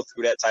go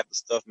through that type of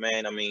stuff,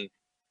 man, I mean,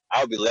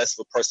 I would be less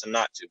of a person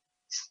not to.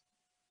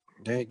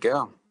 There you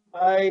go.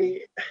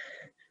 I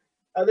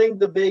think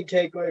the big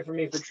takeaway for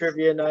me for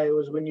trivia night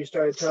was when you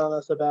started telling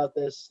us about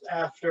this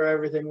after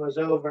everything was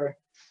over.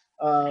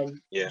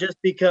 Just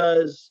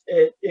because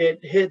it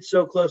hit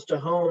so close to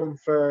home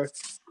for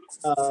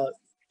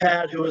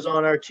Pat, who was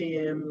on our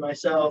team,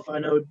 myself, I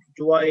know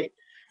Dwight,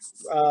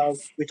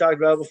 we talked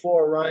about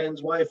before,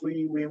 Ryan's wife,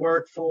 we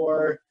worked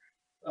for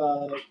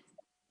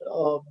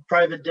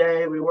Private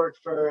Day, we worked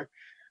for,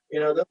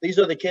 you know, these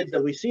are the kids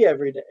that we see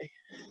every day.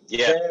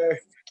 Yeah. They're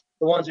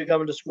the ones who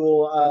come to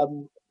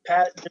school.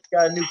 Pat just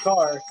got a new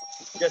car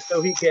just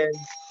so he can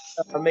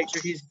make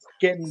sure he's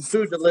getting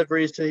food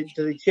deliveries to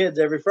the kids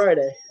every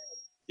Friday.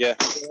 Yeah,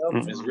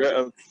 it's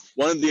real.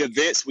 One of the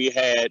events we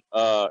had,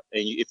 and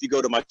if you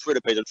go to my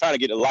Twitter page, I'm trying to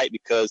get a light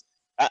because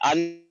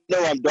I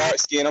know I'm dark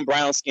skinned, I'm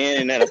brown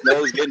skinned, and I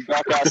know it's getting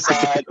dark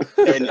outside,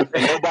 and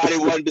nobody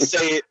wanted to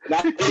say it.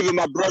 Not even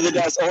my brother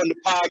that's on the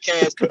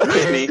podcast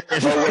with me or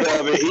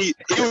whatever. He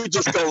was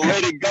just gonna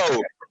let it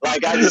go.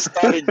 Like I just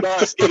started dark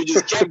skinned,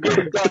 just kept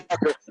getting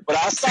darker, but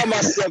I saw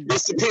myself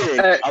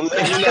disappearing. I'm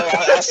letting you know,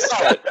 I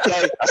saw it.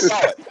 Okay? I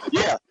saw it.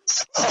 Yeah.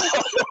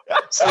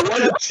 So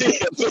one of the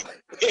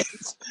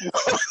events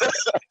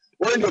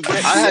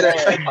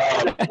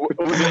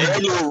was an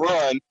annual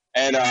run,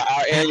 and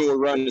our annual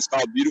run is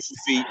called Beautiful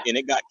Feet, and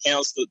it got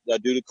canceled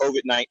due to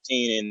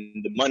COVID-19.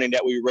 And the money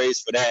that we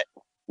raised for that,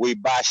 we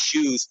buy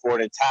shoes for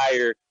an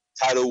entire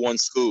Title I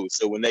school.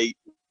 So when they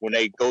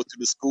go through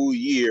the school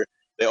year,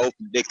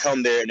 they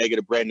come there and they get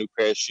a brand new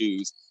pair of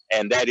shoes.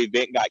 And that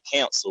event got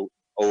canceled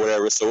or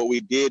whatever. So what we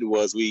did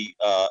was we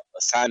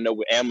signed up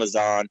with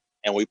Amazon,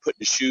 and we put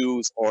the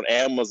shoes on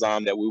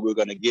Amazon that we were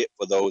going to get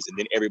for those, and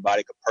then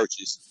everybody could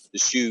purchase the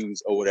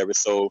shoes or whatever.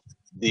 So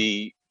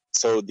the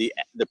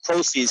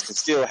proceeds can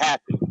still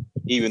happen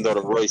even though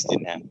the race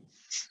didn't happen.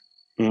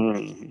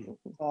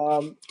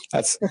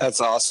 That's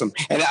awesome.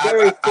 And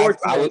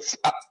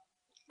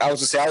I was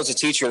gonna say I was a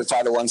teacher at a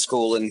Title I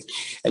school, and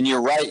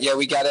you're right. Yeah,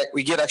 we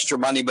get extra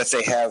money, but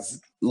they have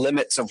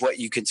limits of what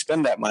you can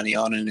spend that money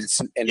on, and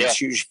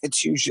it's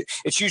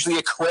usually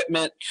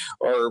equipment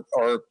or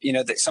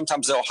that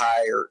sometimes they'll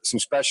hire some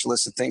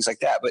specialists and things like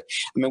that. But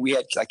I mean, we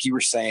had, like you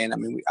were saying, I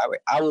mean,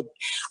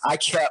 I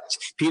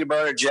kept peanut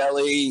butter,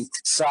 jelly,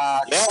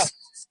 socks.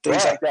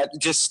 Things like that,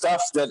 just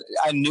stuff that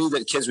I knew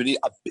that kids would need.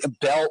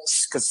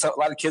 Belts, because a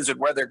lot of kids would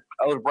wear their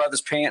older brother's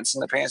pants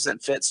and the pants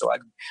didn't fit. So I'd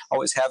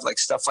always have like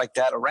stuff like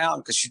that around,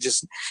 because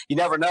you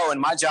never know.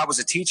 And my job was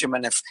to teach them.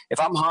 And if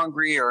I'm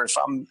hungry or if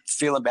I'm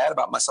feeling bad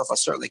about myself, I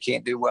certainly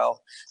can't do well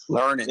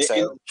learning.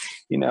 So,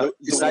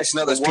 it's nice to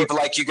know there's people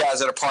like you guys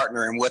that are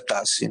partnering with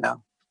us.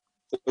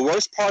 The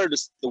worst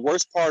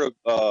part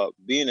of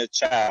being a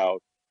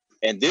child,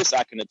 and this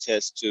I can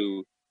attest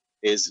to,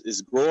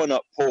 is growing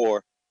up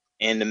poor.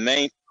 And the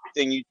main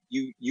thing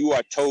you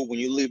are told when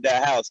you leave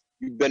that house,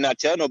 you better not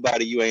tell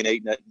nobody you ain't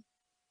ate nothing.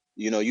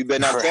 You better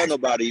not tell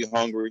nobody you're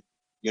hungry.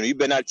 You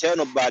better not tell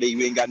nobody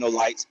you ain't got no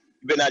lights.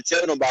 You better not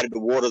tell nobody the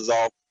water's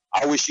off.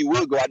 I wish you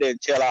would go out there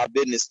and tell our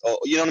business.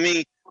 You know what I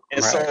mean?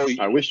 And so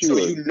I wish you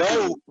would.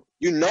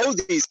 You know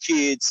these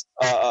kids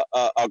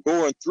are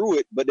going through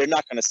it, but they're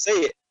not going to say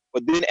it.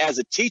 But then as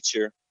a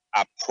teacher,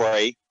 I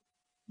pray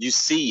you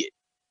see it.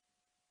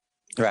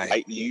 Right.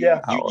 Like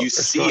you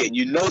see it.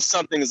 You know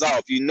something is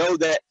off. You know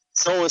that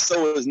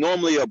so-and-so is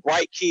normally a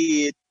bright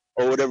kid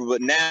or whatever,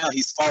 but now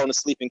he's falling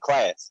asleep in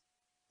class.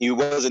 He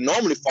wasn't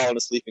normally falling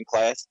asleep in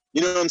class.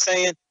 You know what I'm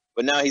saying?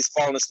 But now he's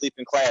falling asleep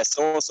in class.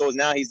 So-and-so is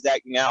now he's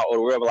acting out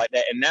or whatever like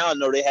that. And now I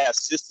know they have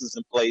systems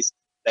in place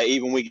that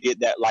even we get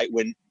that, like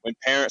when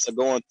parents are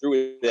going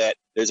through that,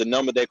 there's a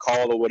number they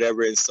call or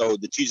whatever. And so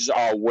the teachers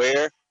are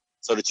aware.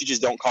 So the teachers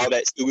don't call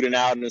that student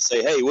out and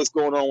say, hey, what's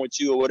going on with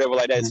you or whatever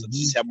like that. Mm-hmm. So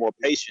just have more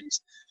patience,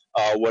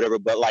 whatever.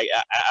 But like,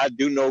 I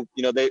do know,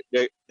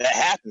 that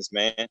happens,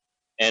 man.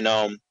 And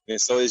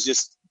so it's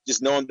just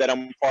knowing that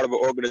I'm part of an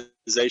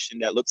organization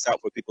that looks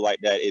out for people like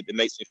that. It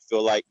makes me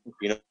feel like,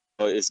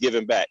 it's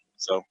giving back.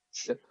 So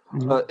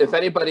if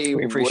anybody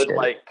would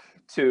like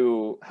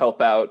to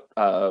help out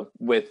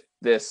with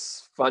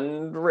this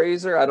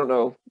fundraiser, I don't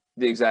know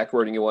the exact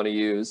wording you want to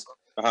use.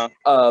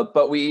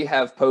 But we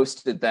have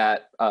posted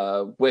that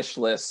wish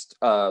list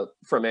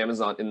from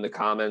Amazon in the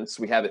comments.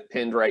 We have it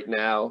pinned right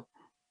now.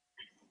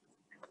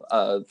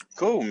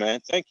 Cool, man.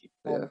 Thank you.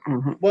 Yeah.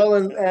 Well,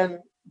 and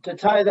to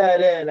tie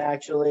that in,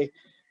 actually,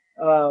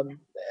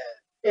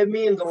 it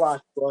means a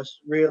lot to us,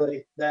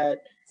 really, that,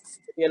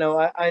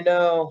 I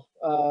know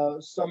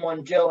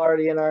someone, Jill,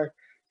 already in our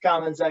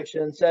comment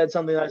section said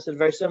something that I said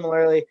very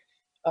similarly.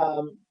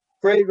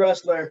 Great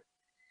wrestler,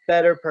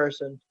 better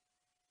person.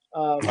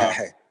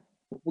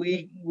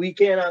 We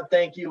cannot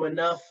thank you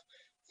enough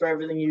for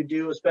everything you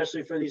do,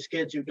 especially for these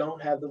kids who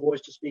don't have the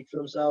voice to speak for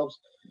themselves.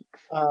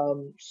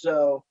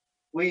 So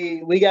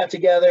we got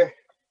together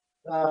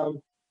a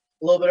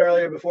little bit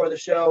earlier before the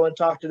show and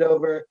talked it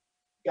over,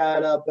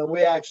 got up, and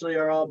we actually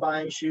are all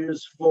buying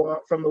shoes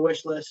from the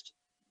wish list.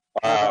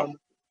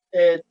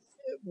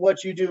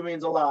 What you do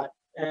means a lot,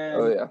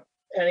 and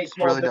any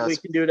small really thing we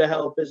can do to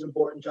help is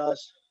important to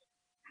us.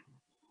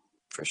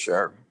 For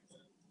sure.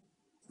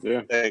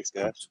 Yeah. Thanks,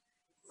 guys.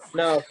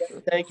 No,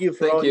 thank you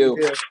for all you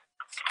do.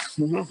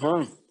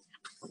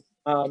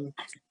 And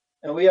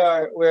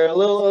we're a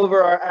little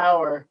over our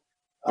hour.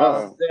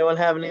 Does anyone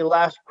have any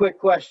last quick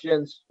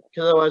questions?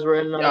 Because otherwise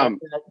we're in on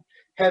that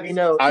heavy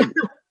note. I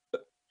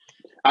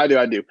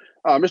do.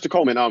 Mr.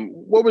 Coleman,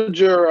 what would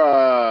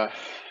your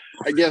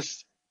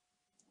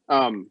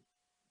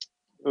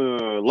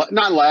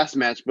not last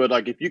match, but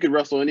like if you could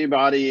wrestle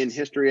anybody in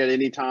history at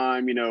any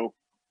time,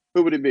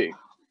 who would it be?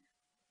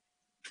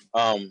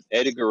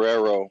 Eddie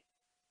Guerrero.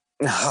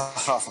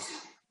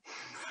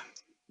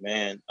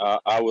 Man,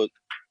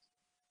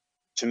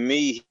 to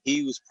me,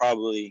 he was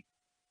probably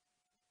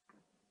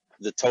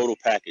the total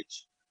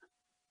package.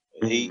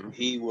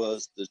 He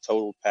was the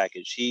total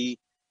package. He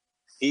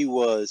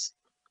was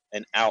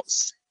an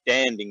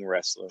outstanding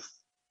wrestler,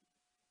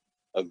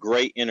 a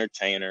great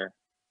entertainer,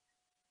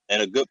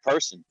 and a good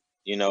person.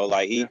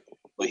 But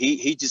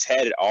he just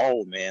had it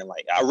all, man.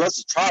 Like I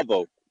wrestled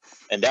Chavo,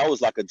 and that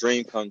was like a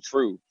dream come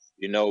true,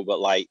 but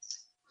like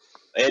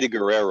Eddie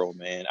Guerrero,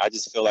 man, I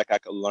just feel like I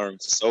could learn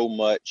so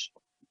much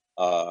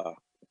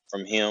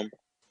from him.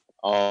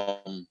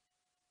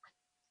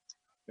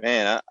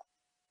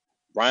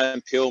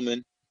 Brian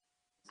Pillman,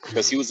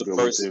 because he was the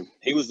first.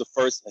 He was the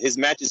first. His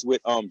matches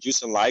with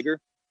Jushin Liger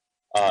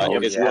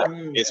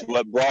is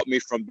what brought me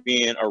from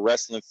being a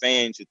wrestling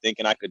fan to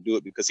thinking I could do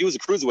it, because he was a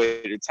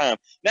cruiserweight at the time.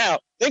 Now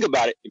think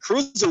about it: the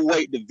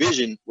cruiserweight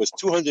division was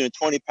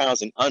 220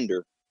 pounds and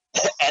under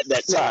at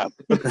that time.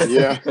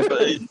 Yeah.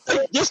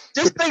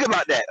 just think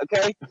about that,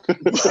 okay?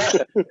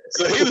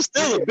 So he was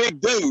still a big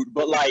dude,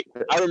 but like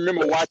I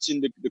remember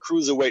watching the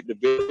cruiserweight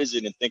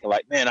division and thinking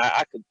like, man,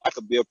 I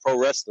could be a pro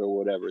wrestler or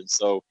whatever. And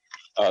so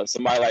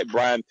somebody like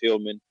Brian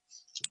Pillman,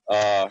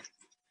 and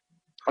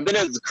then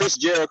there's Chris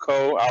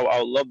Jericho. I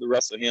would love to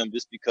wrestle him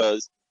just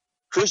because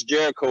Chris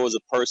Jericho is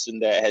a person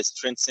that has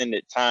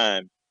transcended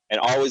time and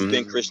always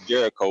been Chris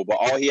Jericho, but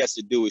all he has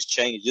to do is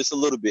change just a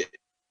little bit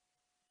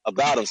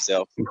about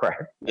himself, Right.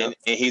 and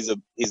he's a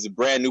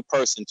brand new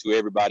person to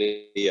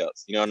everybody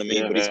else. You know what I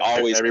mean? Yeah, but he's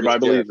always everybody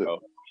Chris believes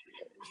Jericho.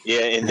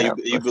 Yeah, and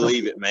you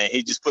believe it, man.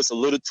 He just puts a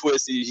little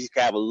twist. He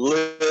can have a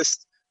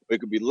list. It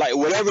could be like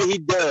whatever he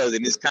does,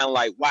 and it's kind of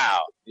like,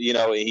 wow, you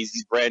know, and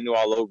he's brand new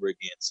all over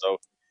again. So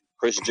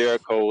Chris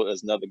Jericho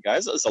is another guy.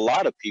 It's a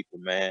lot of people,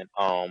 man.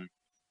 I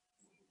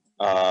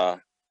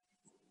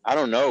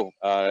don't know.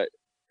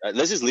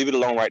 Let's just leave it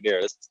alone right there.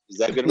 Is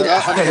that good enough?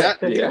 Yeah,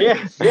 I mean,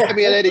 Yeah. you had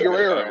me at Eddie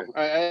Guerrero. You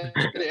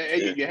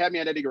had me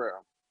at Eddie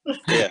Guerrero.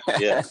 Yeah.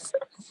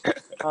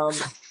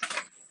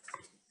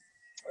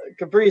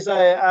 Caprice,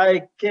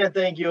 I can't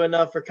thank you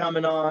enough for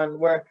coming on.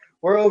 We're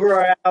over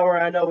our hour.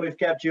 I know we've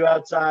kept you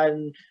outside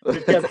and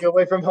we've kept you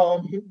away from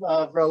home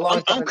for a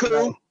long time. I'm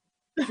cool.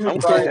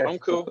 But I'm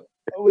cool.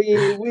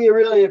 we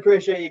really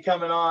appreciate you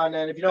coming on,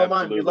 and if you don't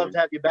mind, we'd Absolutely. love to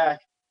have you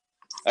back.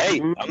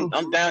 Hey,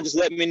 I'm down. Just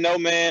let me know,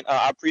 man.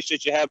 I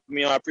appreciate you having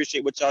me on. I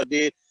appreciate what y'all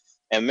did.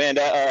 And man,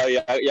 that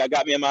y'all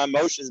got me in my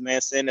emotions,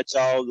 man. Saying that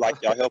y'all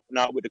helping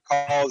out with the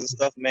calls and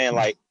stuff, man.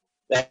 Like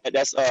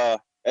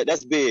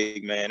that's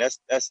big, man.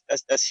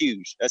 That's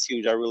huge. That's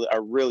huge. I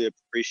really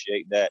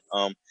appreciate that.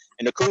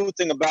 And the cool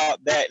thing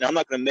about that, and I'm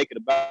not gonna make it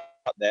about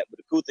that, but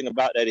the cool thing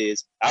about that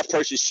is I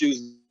purchased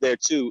shoes there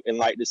too, and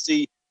like to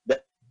see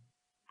that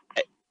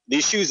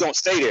these shoes don't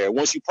stay there.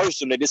 Once you purchase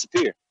them, they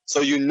disappear.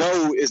 So you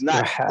know it's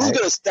not. Who's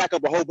gonna stack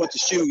up a whole bunch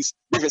of shoes,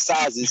 different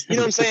sizes? You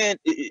know what I'm saying?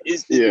 We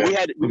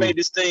made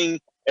this thing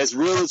as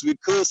real as we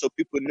could, so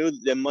people knew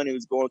that their money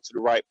was going to the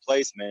right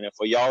place, man. And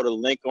for y'all to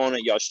link on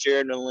it, y'all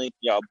sharing the link,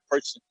 y'all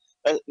purchasing.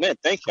 Man,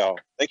 thank y'all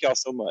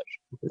so much.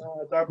 It's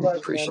our pleasure.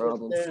 Appreciate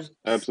Man. If there's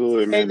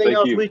Absolutely, man. anything Thank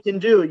else you. we can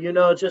do,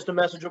 it's just a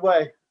message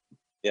away.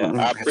 Yeah,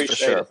 I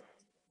appreciate it.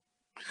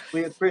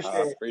 We appreciate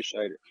I it.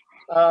 appreciate it.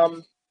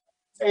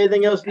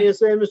 Anything else you need to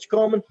say, Mr.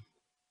 Coleman?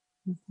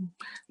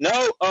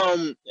 No.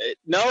 I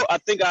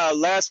think our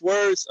last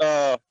words.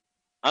 I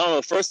don't know.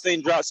 The first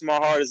thing drops in my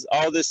heart is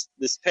all this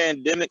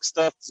pandemic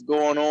stuff that's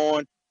going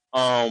on.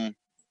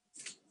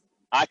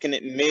 I can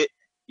admit,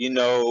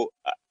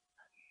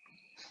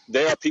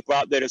 there are people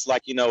out there that's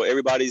like,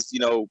 everybody's,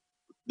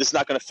 this is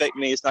not going to affect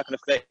me. It's not going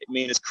to affect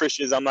me. And as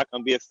Christians, I'm not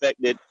going to be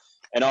affected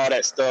and all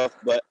that stuff.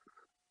 But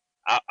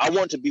I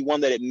want to be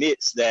one that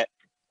admits that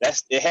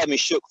it had me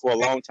shook for a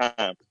long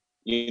time.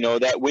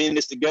 That we in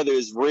this together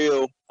is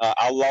real.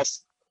 I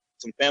lost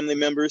some family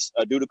members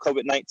due to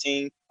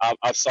COVID-19.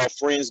 I saw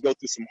friends go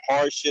through some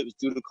hardships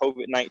due to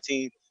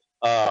COVID-19.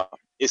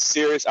 It's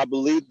serious. I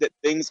believe that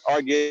things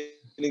are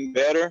getting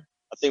better.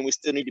 I think we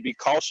still need to be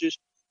cautious.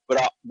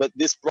 But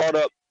this brought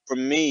up for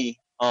me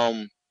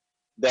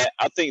that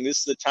I think this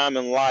is a time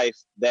in life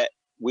that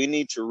we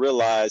need to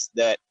realize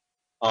that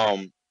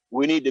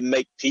we need to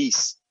make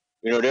peace.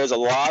 There's a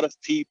lot of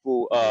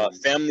people,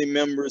 family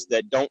members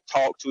that don't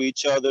talk to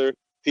each other,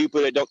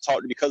 people that don't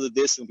talk because of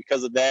this and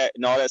because of that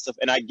and all that stuff.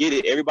 And I get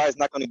it. Everybody's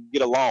not going to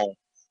get along.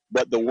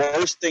 But the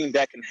worst thing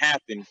that can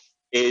happen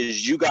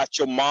is you got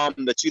your mom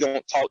that you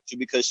don't talk to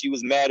because she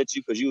was mad at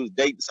you because you was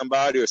dating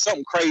somebody or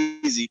something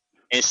crazy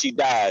and she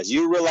dies.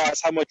 You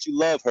realize how much you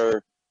love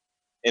her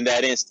in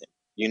that instant,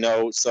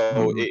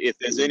 So if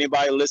there's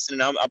anybody listening,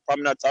 I'm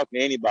probably not talking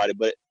to anybody,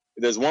 but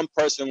if there's one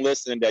person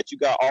listening that you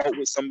got out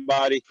with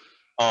somebody,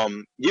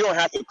 you don't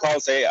have to call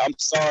and say, I'm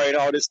sorry and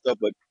all this stuff,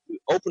 but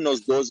open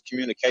those doors of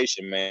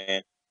communication,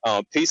 man.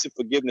 Peace and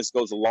forgiveness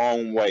goes a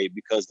long way,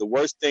 because the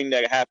worst thing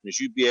that happens is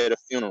you be at a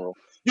funeral.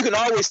 You can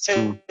always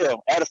tell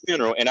at a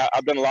funeral, and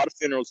I've done a lot of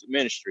funerals with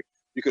ministry,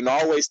 you can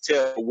always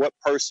tell what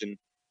person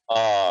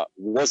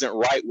wasn't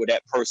right with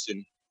that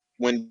person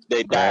when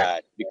they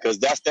died, because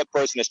that's that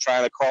person that's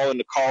trying to crawl in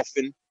the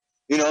coffin.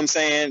 You know what I'm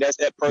saying? That's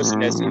that person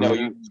that's,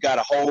 you got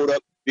to hold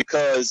up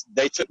because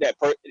they took that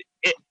person.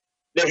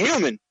 They're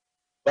human.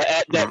 But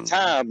at that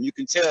time, you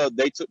can tell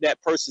they took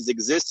that person's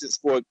existence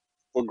for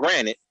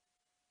granted,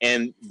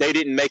 and they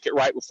didn't make it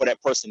right before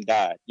that person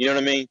died. You know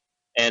what I mean?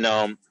 And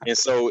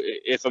so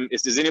if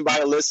there's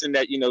anybody listening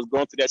that is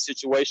going through that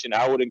situation,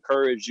 I would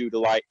encourage you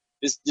to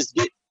just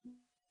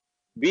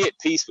be at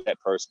peace with that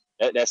person.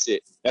 That's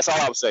it. That's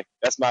all I would say.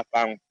 That's my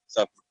final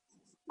stuff.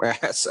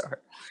 Sorry.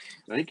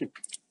 Thank you.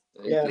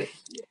 Yeah.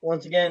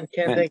 Once again,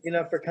 can't thank you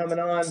enough for coming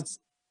on.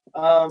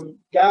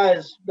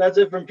 Guys, that's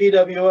it from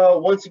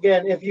PWO. Once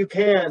again, if you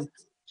can,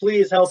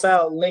 please help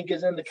out. Link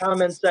is in the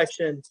comment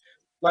section.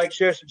 Like,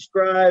 share,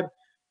 subscribe.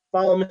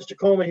 Follow Mr.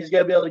 Coleman. He's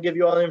going to be able to give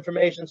you all the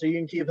information so you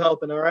can keep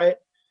helping, all right?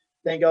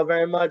 Thank y'all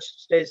very much.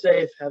 Stay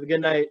safe. Have a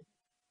good night.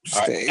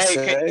 Stay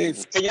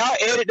safe. Can y'all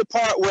edit the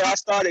part where I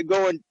started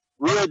going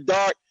real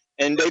dark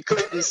and they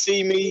couldn't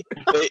see me,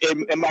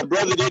 and my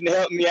brother didn't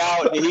help me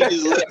out, and he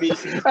just let me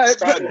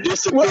start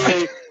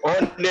disappearing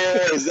on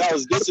there as I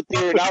was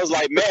disappearing? I was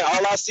like, man,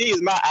 all I see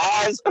is my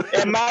eyes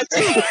and my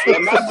teeth.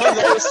 And my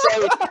brother would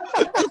say,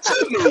 it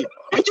took me.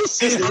 You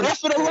just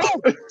left it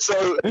alone.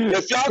 So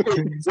if y'all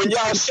could, when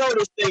y'all show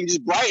this thing,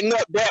 just brighten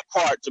up that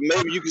part so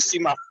maybe you can see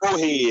my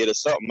forehead or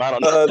something. I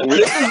don't know.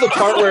 This is the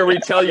part where we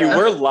tell you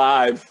we're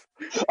live.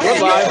 We're Hey,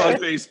 live yo, on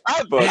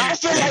I Facebook.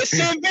 feel like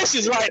Sid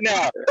Vicious right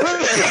now.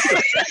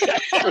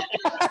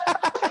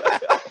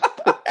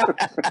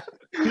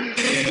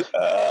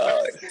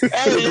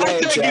 Hey, y'all Great,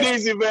 take it Jeff.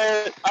 easy,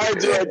 man. I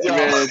enjoyed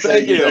y'all. Man,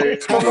 Thank you.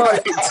 Dave. So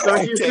much.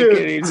 Talk to you Take soon.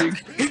 it easy.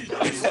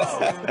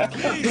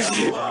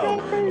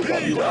 PWO.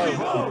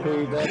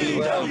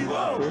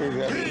 PWO.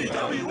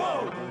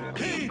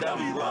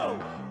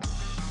 PWO.